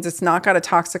 which means it's not got a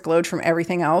toxic load from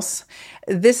everything else,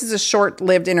 this is a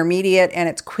short-lived intermediate, and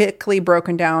it's quickly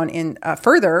broken down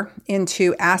further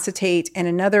into acetate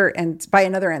by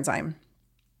another enzyme.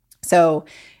 So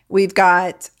we've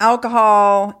got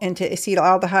alcohol into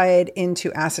acetaldehyde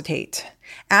into acetate.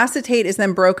 Acetate is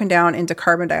then broken down into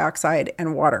carbon dioxide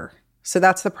and water. So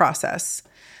that's the process.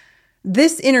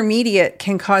 This intermediate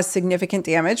can cause significant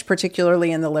damage,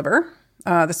 particularly in the liver.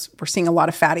 We're seeing a lot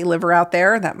of fatty liver out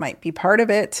there. That might be part of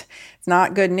it. It's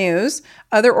not good news.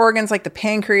 Other organs like the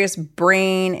pancreas,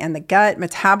 brain, and the gut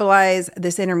metabolize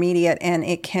this intermediate, and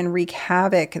it can wreak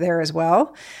havoc there as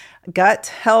well. Gut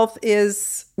health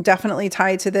is definitely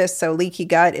tied to this. So leaky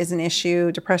gut is an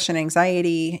issue, depression,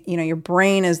 anxiety, your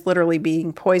brain is literally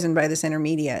being poisoned by this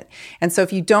intermediate. And so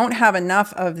if you don't have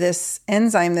enough of this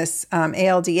enzyme, this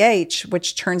ALDH,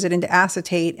 which turns it into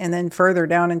acetate and then further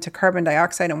down into carbon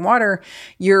dioxide and water,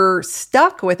 you're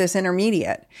stuck with this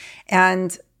intermediate.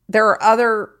 And there are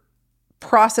other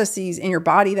processes in your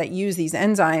body that use these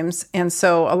enzymes. And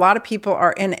so a lot of people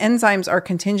and enzymes are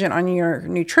contingent on your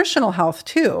nutritional health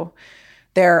too.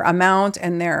 Their amount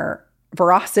and their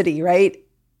veracity, right,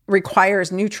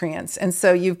 requires nutrients. And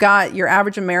so you've got your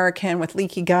average American with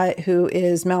leaky gut who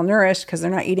is malnourished because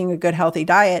they're not eating a good, healthy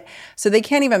diet. So they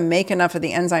can't even make enough of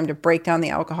the enzyme to break down the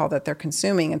alcohol that they're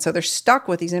consuming. And so they're stuck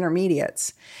with these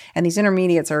intermediates. And these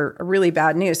intermediates are really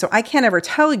bad news. So I can't ever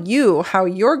tell you how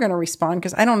you're going to respond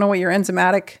because I don't know what your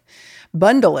enzymatic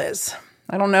bundle is.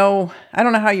 I don't know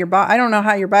how your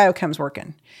biochem's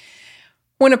working.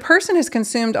 When a person has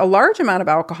consumed a large amount of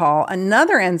alcohol,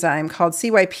 another enzyme called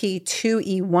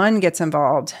CYP2E1 gets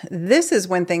involved. This is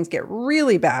when things get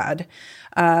really bad.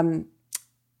 When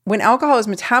alcohol is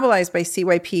metabolized by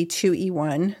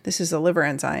CYP2E1, this is a liver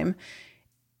enzyme,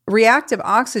 reactive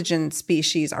oxygen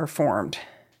species are formed.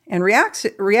 And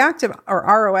reactive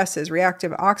ROSs,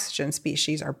 reactive oxygen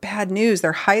species, are bad news.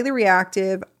 They're highly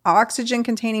reactive,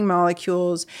 oxygen-containing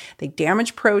molecules. They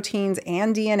damage proteins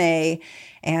and DNA,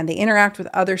 and they interact with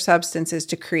other substances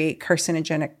to create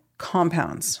carcinogenic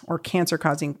compounds or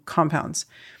cancer-causing compounds.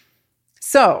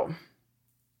 So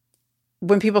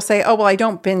when people say, oh, well, I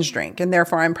don't binge drink and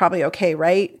therefore I'm probably okay,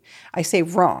 right? I say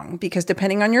wrong, because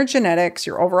depending on your genetics,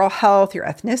 your overall health, your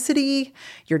ethnicity,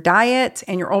 your diet,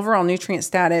 and your overall nutrient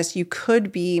status, you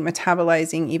could be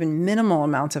metabolizing even minimal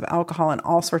amounts of alcohol in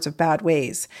all sorts of bad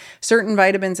ways. Certain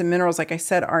vitamins and minerals, like I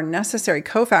said, are necessary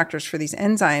cofactors for these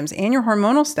enzymes, and your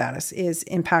hormonal status is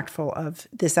impactful of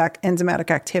this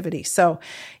enzymatic activity. So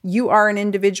you are an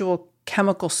individual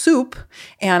chemical soup,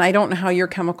 and I don't know how your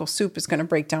chemical soup is going to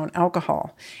break down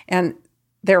alcohol. And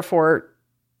therefore,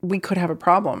 we could have a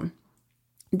problem.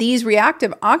 These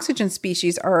reactive oxygen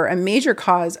species are a major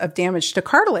cause of damage to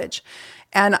cartilage.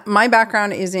 And my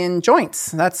background is in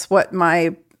joints. That's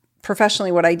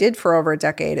professionally what I did for over a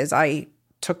decade is I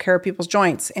took care of people's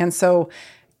joints. And so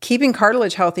keeping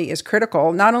cartilage healthy is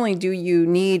critical. Not only do you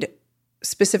need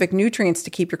specific nutrients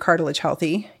to keep your cartilage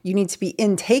healthy, you need to be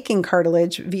intaking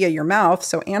cartilage via your mouth.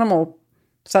 So animal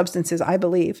substances, I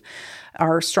believe,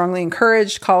 are strongly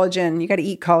encouraged. Collagen, you got to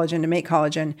eat collagen to make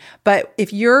collagen. But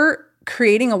if you're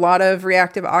creating a lot of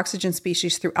reactive oxygen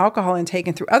species through alcohol intake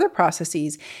and through other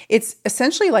processes, it's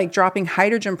essentially like dropping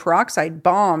hydrogen peroxide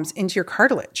bombs into your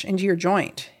cartilage, into your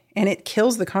joint. And it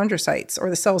kills the chondrocytes or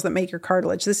the cells that make your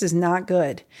cartilage. This is not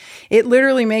good. It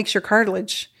literally makes your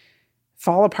cartilage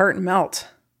fall apart and melt.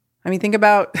 I mean, think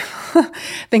about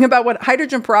what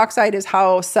hydrogen peroxide is,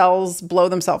 how cells blow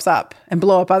themselves up and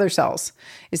blow up other cells,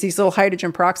 is these little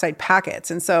hydrogen peroxide packets.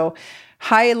 And so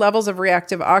high levels of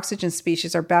reactive oxygen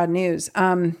species are bad news.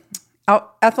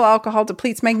 Ethyl alcohol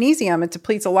depletes magnesium. It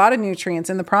depletes a lot of nutrients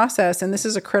in the process. And this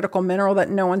is a critical mineral that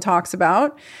no one talks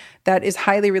about that is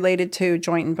highly related to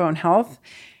joint and bone health.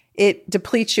 It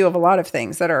depletes you of a lot of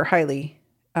things that are highly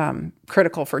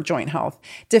critical for joint health.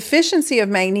 Deficiency of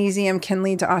magnesium can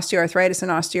lead to osteoarthritis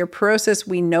and osteoporosis.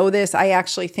 We know this. I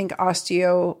actually think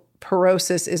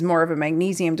osteoporosis is more of a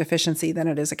magnesium deficiency than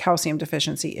it is a calcium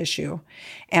deficiency issue.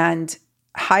 And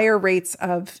higher rates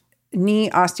of knee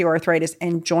osteoarthritis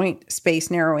and joint space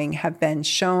narrowing have been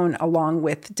shown along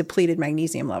with depleted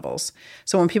magnesium levels.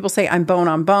 So when people say I'm bone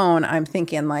on bone, I'm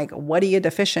thinking like, what are you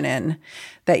deficient in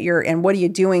and what are you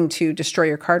doing to destroy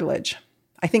your cartilage?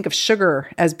 I think of sugar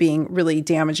as being really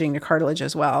damaging to cartilage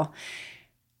as well.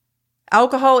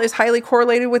 Alcohol is highly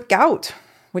correlated with gout,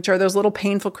 which are those little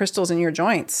painful crystals in your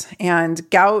joints. And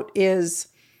gout is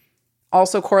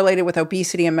also correlated with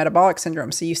obesity and metabolic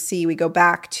syndrome. So you see, we go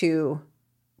back and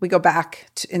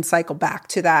cycle back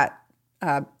to that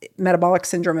metabolic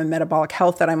syndrome and metabolic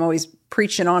health that I'm always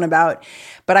preaching on about.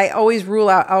 But I always rule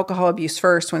out alcohol abuse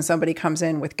first when somebody comes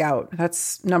in with gout.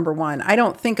 That's number one. I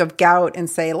don't think of gout and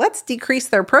say, let's decrease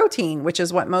their protein, which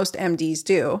is what most MDs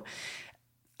do.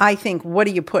 I think, what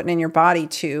are you putting in your body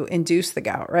to induce the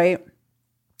gout, right?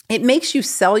 It makes you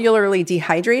cellularly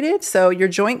dehydrated. So your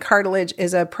joint cartilage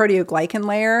is a proteoglycan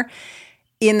layer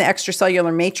in the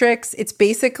extracellular matrix. It's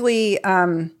basically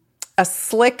a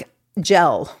slick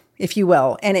gel, if you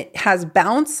will, and it has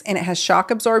bounce and it has shock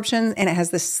absorption and it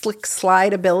has this slick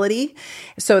slide ability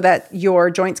so that your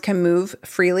joints can move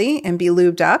freely and be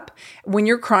lubed up. When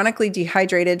you're chronically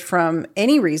dehydrated from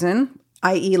any reason,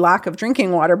 i.e. lack of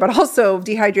drinking water, but also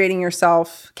dehydrating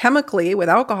yourself chemically with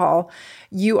alcohol,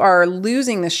 you are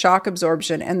losing the shock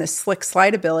absorption and the slick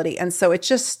slide ability. And so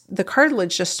the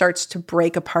cartilage just starts to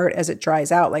break apart as it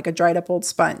dries out like a dried up old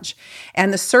sponge.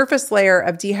 And the surface layer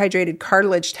of dehydrated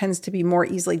cartilage tends to be more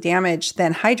easily damaged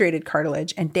than hydrated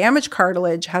cartilage. And damaged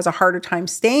cartilage has a harder time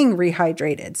staying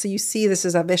rehydrated. So you see this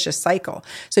is a vicious cycle.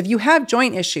 So if you have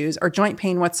joint issues or joint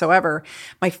pain whatsoever,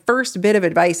 my first bit of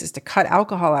advice is to cut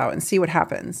alcohol out and see what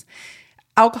happens.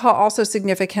 Alcohol also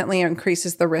significantly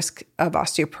increases the risk of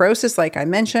osteoporosis, like I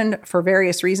mentioned, for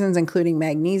various reasons, including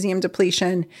magnesium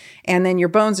depletion. And then your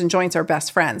bones and joints are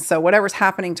best friends. So whatever's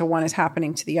happening to one is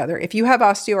happening to the other. If you have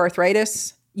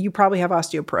osteoarthritis, you probably have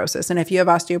osteoporosis. And if you have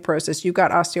osteoporosis, you've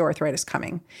got osteoarthritis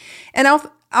coming. And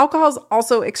alcohol is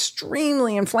also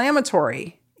extremely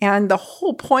inflammatory. And the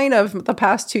whole point of the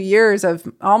past 2 years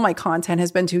of all my content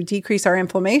has been to decrease our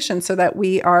inflammation so that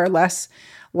we are less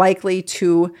likely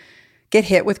to get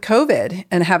hit with COVID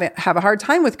and have a hard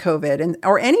time with COVID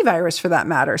or any virus for that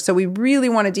matter. So we really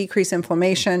want to decrease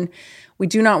inflammation. We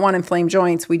do not want inflamed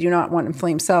joints. We do not want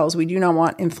inflamed cells. We do not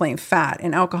want inflamed fat.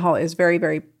 And alcohol is very,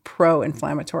 very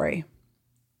pro-inflammatory.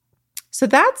 So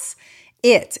that's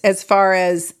it as far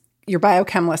as your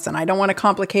biochem lesson. I don't want to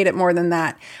complicate it more than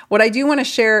that. What I do want to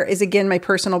share is, again, my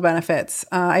personal benefits.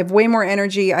 I have way more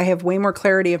energy. I have way more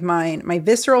clarity of mind. My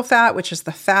visceral fat, which is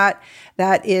the fat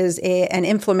that is an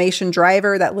inflammation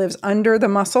driver that lives under the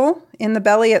muscle in the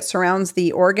belly. It surrounds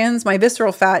the organs. My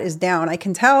visceral fat is down. I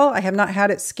can tell. I have not had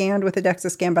it scanned with a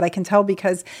DEXA scan, but I can tell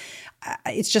because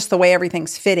it's just the way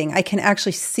everything's fitting. I can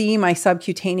actually see my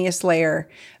subcutaneous layer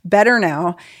better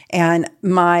now, and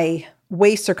my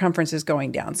waist circumference is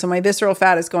going down. So my visceral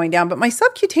fat is going down, but my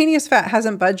subcutaneous fat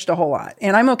hasn't budged a whole lot.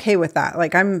 And I'm okay with that.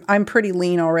 Like I'm pretty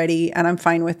lean already, and I'm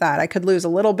fine with that. I could lose a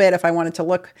little bit if I wanted to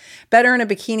look better in a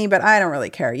bikini, but I don't really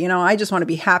care. I just want to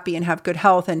be happy and have good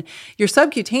health. And your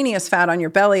subcutaneous fat on your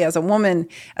belly as a woman,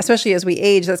 especially as we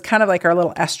age, that's kind of like our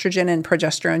little estrogen and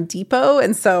progesterone depot.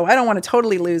 And so I don't want to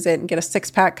totally lose it and get a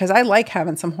six pack because I like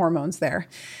having some hormones there.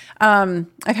 I've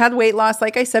had weight loss,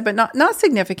 like I said, but not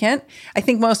significant. I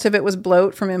think most of it was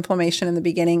bloat from inflammation in the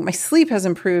beginning. My sleep has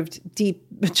improved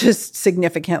just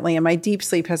significantly, and my deep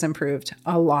sleep has improved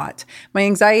a lot. My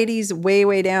anxiety's way,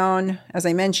 way down. As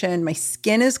I mentioned, my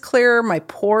skin is clearer. My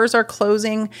pores are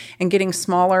closing and getting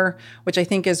smaller, which I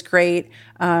think is great.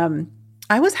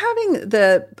 I was having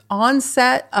the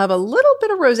onset of a little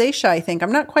bit of rosacea, I think.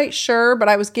 I'm not quite sure, but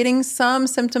I was getting some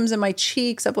symptoms in my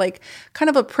cheeks of like kind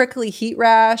of a prickly heat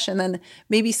rash and then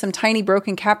maybe some tiny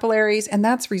broken capillaries, and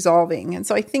that's resolving. And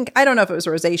so I don't know if it was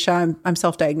rosacea. I'm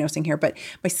self-diagnosing here, but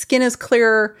my skin is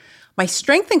clearer. My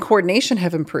strength and coordination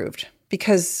have improved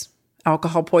because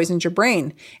alcohol poisons your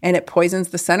brain, and it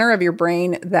poisons the center of your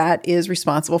brain that is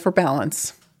responsible for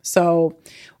balance. So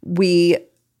we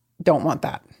don't want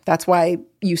that. That's why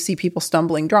you see people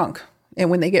stumbling drunk.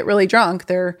 And when they get really drunk,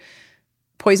 they're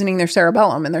poisoning their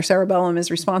cerebellum, and their cerebellum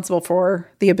is responsible for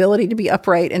the ability to be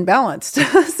upright and balanced.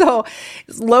 So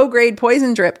low-grade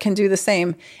poison drip can do the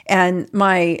same. And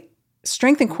my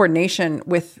strength and coordination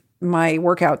with my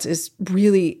workouts is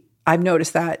really, I've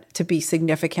noticed that to be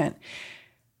significant.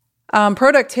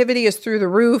 Productivity is through the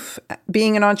roof.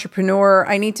 Being an entrepreneur,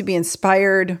 I need to be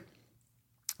inspired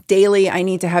daily. I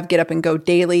need to have get up and go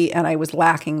daily, and I was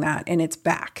lacking that, and it's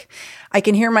back. I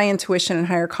can hear my intuition and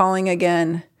higher calling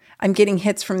again. I'm getting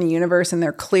hits from the universe, and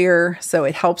they're clear, so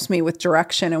it helps me with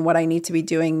direction and what I need to be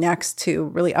doing next to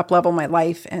really up-level my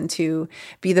life and to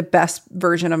be the best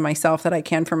version of myself that I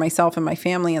can for myself and my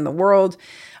family and the world.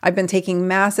 I've been taking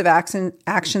massive action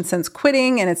since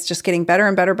quitting, and it's just getting better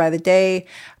and better by the day.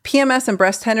 PMS and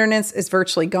breast tenderness is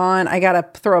virtually gone. I got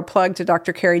to throw a plug to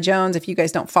Dr. Carrie Jones. If you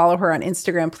guys don't follow her on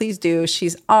Instagram, please do.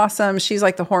 She's awesome. She's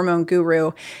like the hormone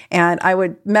guru. And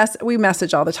we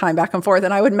message all the time back and forth,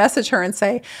 and I would message her and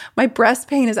say, my breast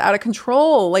pain is out of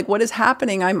control. Like, what is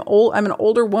happening? I'm an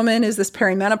older woman. Is this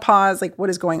perimenopause? Like, what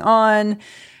is going on?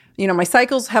 My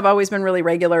cycles have always been really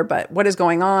regular, but what is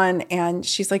going on? And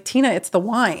she's like, Tina, it's the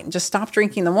wine. Just stop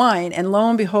drinking the wine. And lo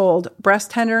and behold,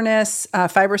 breast tenderness,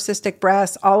 fibrocystic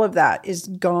breasts, all of that is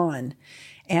gone.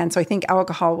 And so I think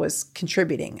alcohol was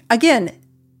contributing. Again,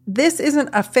 this isn't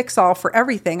a fix-all for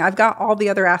everything. I've got all the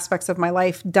other aspects of my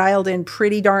life dialed in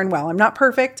pretty darn well. I'm not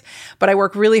perfect, but I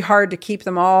work really hard to keep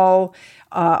them all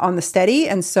on the steady.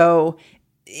 And so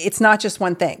it's not just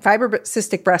one thing.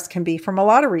 Fibrocystic breast can be from a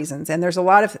lot of reasons. And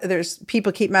there's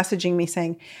people keep messaging me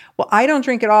saying, well, I don't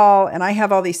drink at all, and I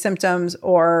have all these symptoms,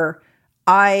 or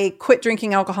I quit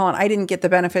drinking alcohol and I didn't get the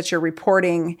benefits you're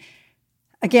reporting.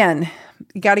 Again,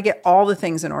 you got to get all the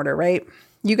things in order, right?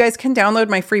 You guys can download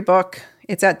my free book.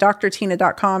 It's at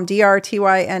drtyna.com,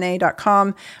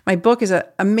 drtyna.com. My book is an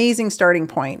amazing starting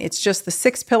point. It's just the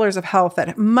 6 pillars of health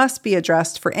that must be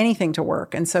addressed for anything to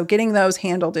work. And so getting those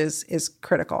handled is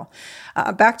critical.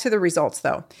 Back to the results,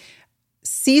 though.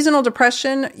 Seasonal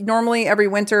depression, normally every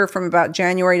winter from about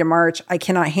January to March, I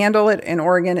cannot handle it. In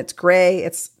Oregon, it's gray.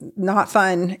 It's not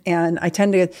fun. And I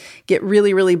tend to get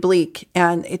really, really bleak.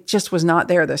 And it just was not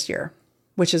there this year,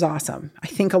 which is awesome. I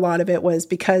think a lot of it was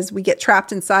because we get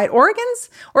trapped inside.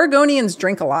 Oregonians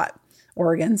drink a lot.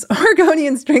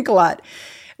 Oregonians drink a lot.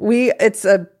 It's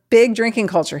a big drinking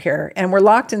culture here, and we're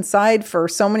locked inside for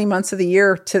so many months of the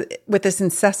year with this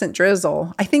incessant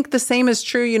drizzle. I think the same is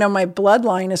true. My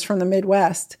bloodline is from the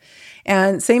Midwest,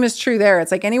 and same is true there. It's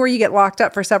like anywhere you get locked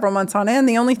up for several months on end,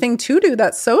 the only thing to do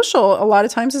that's social a lot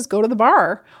of times is go to the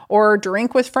bar or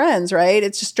drink with friends, right?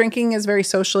 It's just drinking is very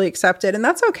socially accepted, and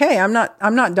that's okay. I'm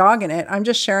not dogging it. I'm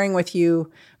just sharing with you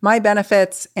my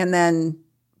benefits and then,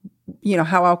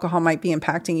 how alcohol might be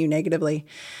impacting you negatively.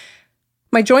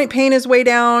 My joint pain is way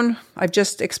down. I've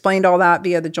just explained all that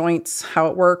via the joints, how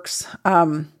it works.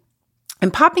 I'm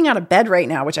popping out of bed right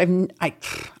now, which I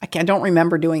don't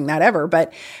remember doing that ever,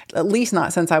 but at least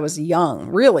not since I was young,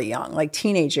 really young, like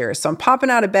teenage years. So I'm popping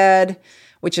out of bed,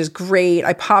 which is great.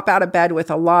 I pop out of bed with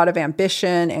a lot of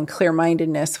ambition and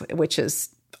clear-mindedness, which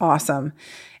is awesome.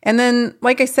 And then,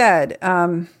 like I said,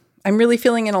 I'm really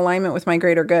feeling in alignment with my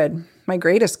greater good, my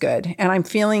greatest good. And I'm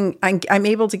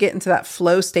able to get into that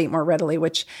flow state more readily,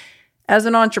 which as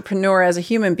an entrepreneur, as a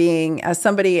human being, as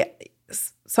somebody,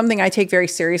 something I take very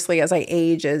seriously as I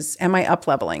age is, am I up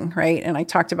leveling, right? And I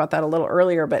talked about that a little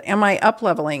earlier, but am I up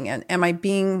leveling? And am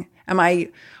I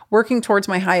working towards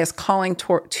my highest calling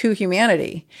to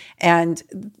humanity?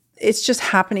 And it's just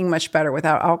happening much better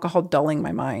without alcohol dulling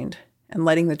my mind and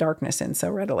letting the darkness in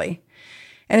so readily.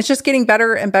 And it's just getting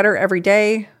better and better every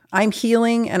day. I'm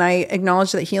healing, and I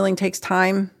acknowledge that healing takes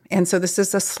time. And so this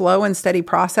is a slow and steady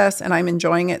process, and I'm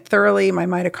enjoying it thoroughly. My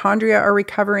mitochondria are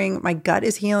recovering. My gut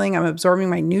is healing. I'm absorbing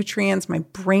my nutrients. My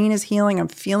brain is healing. I'm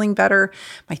feeling better.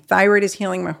 My thyroid is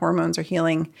healing. My hormones are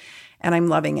healing, and I'm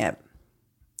loving it.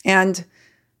 And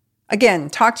again,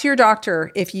 talk to your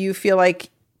doctor if you feel like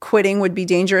quitting would be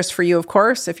dangerous for you, of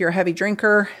course. If you're a heavy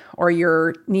drinker or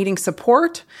you're needing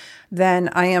support, then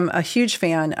I am a huge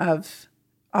fan of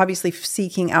obviously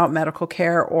seeking out medical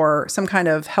care or some kind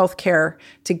of health care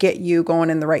to get you going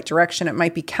in the right direction. It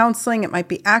might be counseling, it might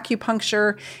be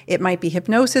acupuncture, it might be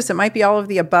hypnosis, it might be all of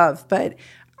the above. But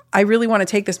I really want to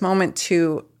take this moment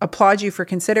to applaud you for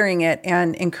considering it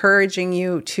and encouraging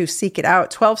you to seek it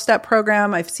out. 12-step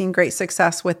program, I've seen great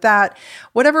success with that.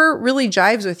 Whatever really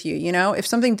jives with you, if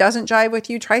something doesn't jive with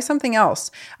you, try something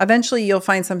else. Eventually you'll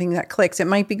find something that clicks. It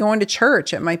might be going to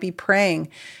church, it might be praying.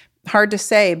 Hard to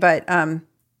say, but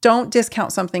don't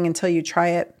discount something until you try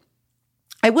it.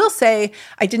 I will say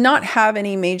I did not have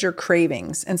any major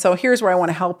cravings. And so here's where I want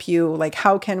to help you. Like,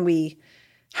 how can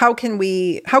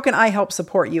I help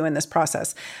support you in this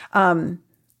process? I'm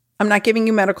not giving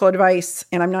you medical advice,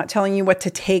 and I'm not telling you what to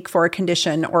take for a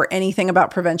condition or anything about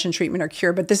prevention, treatment, or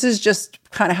cure, but this is just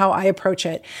kind of how I approach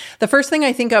it. The first thing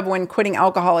I think of when quitting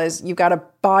alcohol is you've got a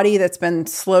body that's been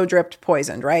slow dripped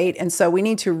poisoned, right? And so we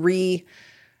need to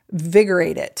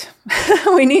revigorate it.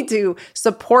 We need to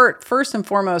support, first and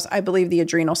foremost, I believe, the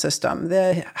adrenal system,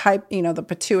 the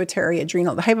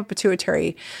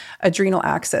hypopituitary adrenal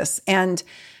axis, and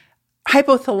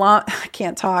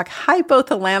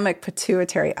hypothalamic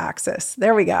pituitary axis.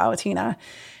 There we go, Tina.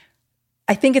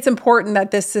 I think it's important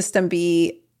that this system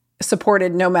be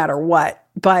supported no matter what,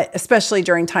 but especially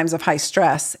during times of high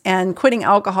stress. And quitting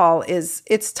alcohol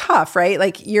it's tough, right?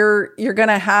 Like you're going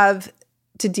to have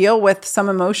to deal with some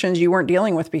emotions you weren't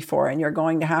dealing with before, and you're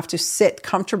going to have to sit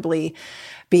comfortably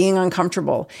being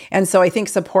uncomfortable. And so I think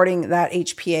supporting that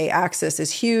HPA axis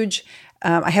is huge.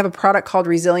 I have a product called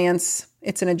Resilience.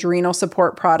 It's an adrenal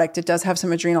support product. It does have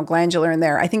some adrenal glandular in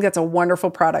there. I think that's a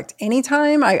wonderful product.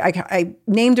 Anytime I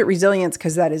named it Resilience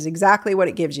because that is exactly what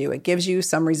it gives you. It gives you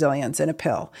some resilience in a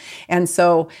pill. And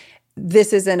so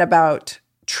this isn't about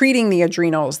treating the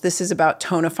adrenals. This is about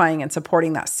tonifying and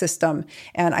supporting that system.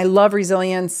 And I love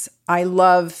Resilience.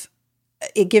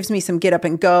 It gives me some get up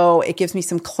and go. It gives me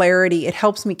some clarity. It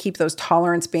helps me keep those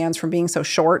tolerance bands from being so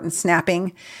short and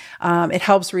snapping. It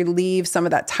helps relieve some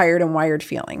of that tired and wired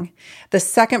feeling. The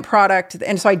second product,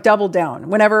 and so I double down.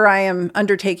 Whenever I am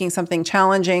undertaking something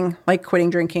challenging, like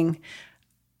quitting drinking,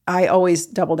 I always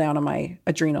double down on my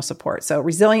adrenal support. So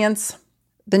Resilience.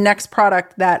 The next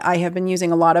product that I have been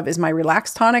using a lot of is my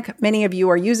Relax Tonic. Many of you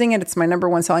are using it. It's my number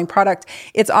one selling product.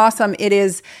 It's awesome. It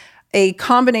is a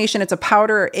combination. It's a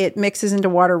powder. It mixes into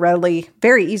water readily,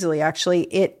 very easily, actually.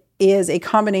 It is a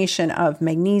combination of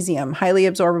magnesium, highly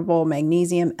absorbable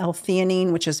magnesium,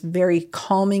 L-theanine, which is very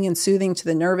calming and soothing to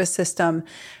the nervous system,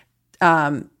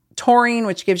 taurine,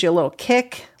 which gives you a little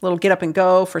kick, a little get up and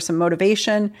go for some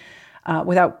motivation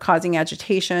without causing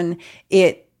agitation.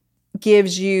 It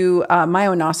gives you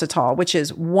myo-inositol, which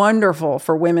is wonderful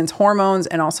for women's hormones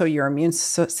and also your immune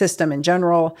system in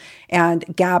general, and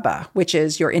GABA, which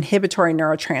is your inhibitory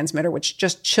neurotransmitter, which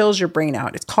just chills your brain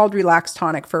out. It's called Relax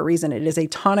Tonic for a reason. It is a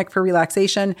tonic for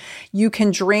relaxation. You can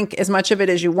drink as much of it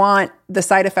as you want. The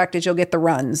side effect is you'll get the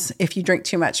runs if you drink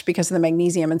too much because of the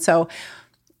magnesium. And so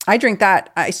I drink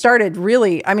that. I started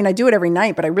really, I do it every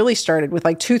night, but I really started with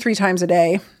like 2-3 times a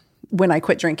day when I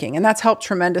quit drinking. And that's helped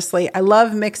tremendously. I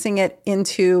love mixing it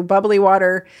into bubbly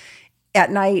water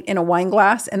at night in a wine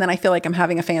glass. And then I feel like I'm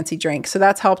having a fancy drink. So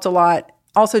that's helped a lot.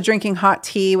 Also, drinking hot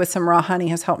tea with some raw honey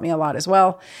has helped me a lot as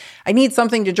well. I need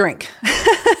something to drink.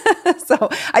 So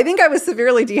I think I was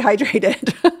severely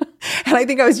dehydrated. And I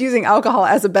think I was using alcohol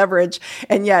as a beverage.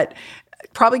 And yet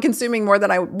probably consuming more than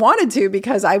I wanted to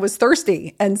because I was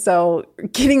thirsty. And so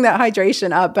getting that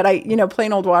hydration up, but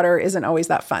plain old water isn't always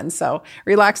that fun. So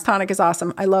Relax Tonic is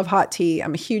awesome. I love hot tea.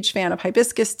 I'm a huge fan of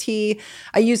hibiscus tea.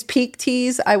 I use Peak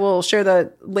Teas. I will share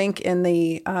the link in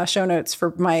the show notes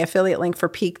for my affiliate link for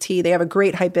Peak Tea. They have a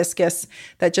great hibiscus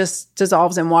that just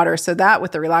dissolves in water. So that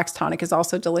with the Relax Tonic is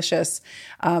also delicious.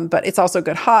 But it's also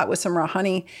good hot with some raw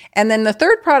honey. And then the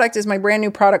third product is my brand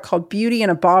new product called Beauty in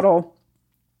a Bottle.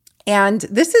 And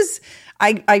this is,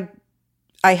 I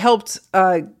helped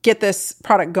get this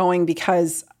product going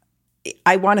because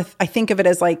I think of it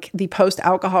as like the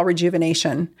post-alcohol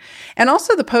rejuvenation and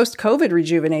also the post-COVID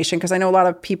rejuvenation, because I know a lot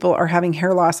of people are having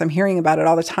hair loss. I'm hearing about it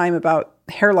all the time about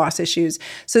hair loss issues.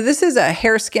 So this is a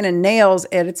hair, skin, and nails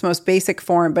at its most basic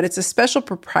form, but it's a special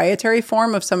proprietary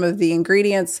form of some of the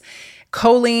ingredients,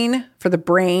 choline for the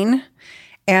brain,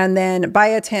 and then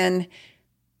biotin.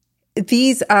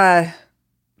 These,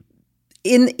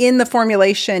 in the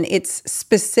formulation, it's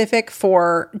specific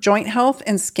for joint health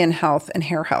and skin health and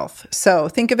hair health. So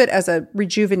think of it as a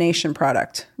rejuvenation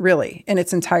product, really, in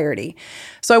its entirety.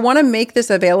 So I want to make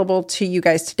this available to you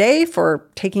guys today for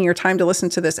taking your time to listen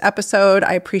to this episode.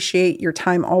 I appreciate your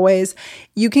time always.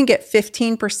 You can get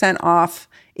 15% off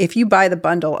if you buy the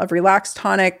bundle of Relax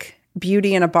Tonic,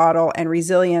 Beauty in a Bottle, and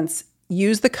Resilience.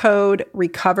 Use the code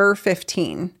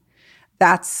RECOVER15.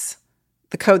 That's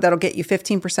the code that'll get you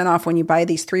 15% off when you buy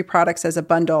these 3 products as a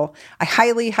bundle. I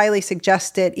highly, highly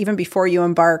suggest it even before you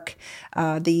embark.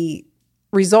 The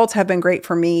results have been great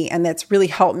for me, and that's really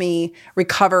helped me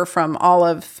recover from all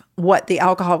of what the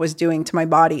alcohol was doing to my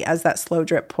body as that slow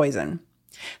drip poison.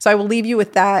 So I will leave you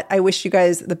with that. I wish you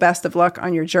guys the best of luck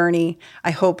on your journey.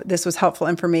 I hope this was helpful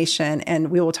information,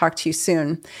 and we will talk to you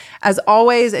soon. As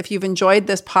always, if you've enjoyed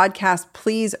this podcast,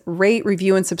 please rate,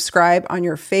 review, and subscribe on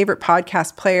your favorite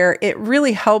podcast player. It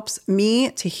really helps me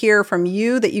to hear from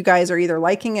you that you guys are either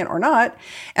liking it or not.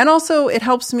 And also it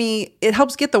helps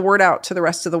get the word out to the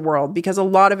rest of the world, because a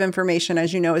lot of information,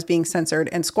 as you know, is being censored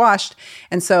and squashed.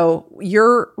 And so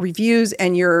your reviews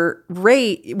and your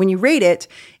rate, when you rate it,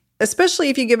 especially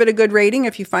if you give it a good rating,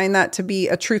 if you find that to be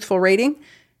a truthful rating,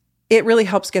 it really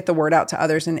helps get the word out to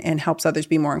others and helps others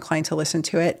be more inclined to listen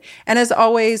to it. And as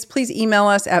always, please email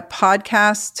us at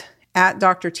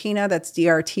podcast@Dr. Tina, that's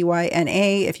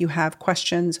DRTYNA, if you have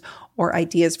questions or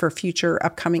ideas for future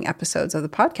upcoming episodes of the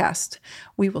podcast.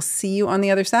 We will see you on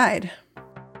the other side.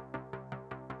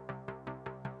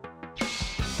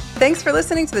 Thanks for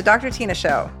listening to the Dr. Tina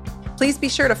Show. Please be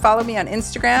sure to follow me on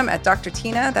Instagram at Dr.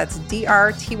 Tina, that's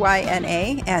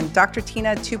DRTYNA, and Dr.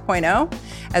 Tina 2.0,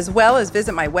 as well as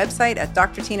visit my website at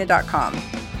drtina.com.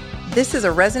 This is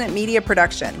a Resonant Media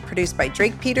production produced by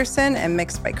Drake Peterson and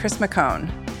mixed by Chris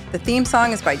McCone. The theme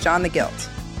song is by John the Guilt.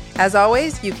 As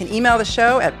always, you can email the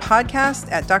show at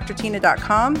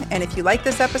podcast@drtina.com. And if you like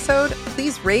this episode,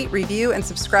 please rate, review, and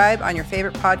subscribe on your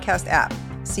favorite podcast app.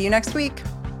 See you next week.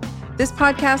 This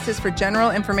podcast is for general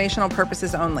informational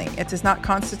purposes only. It does not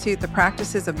constitute the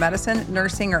practices of medicine,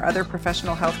 nursing, or other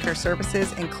professional healthcare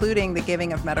services, including the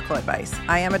giving of medical advice.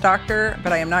 I am a doctor,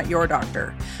 but I am not your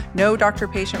doctor. No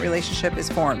doctor-patient relationship is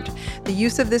formed. The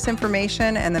use of this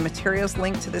information and the materials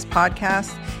linked to this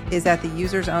podcast is at the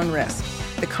user's own risk.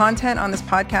 The content on this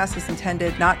podcast is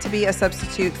intended not to be a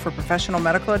substitute for professional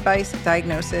medical advice,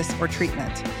 diagnosis, or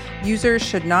treatment. Users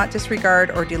should not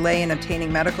disregard or delay in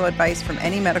obtaining medical advice from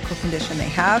any medical condition they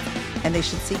have, and they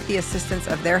should seek the assistance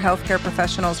of their healthcare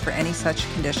professionals for any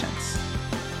such conditions.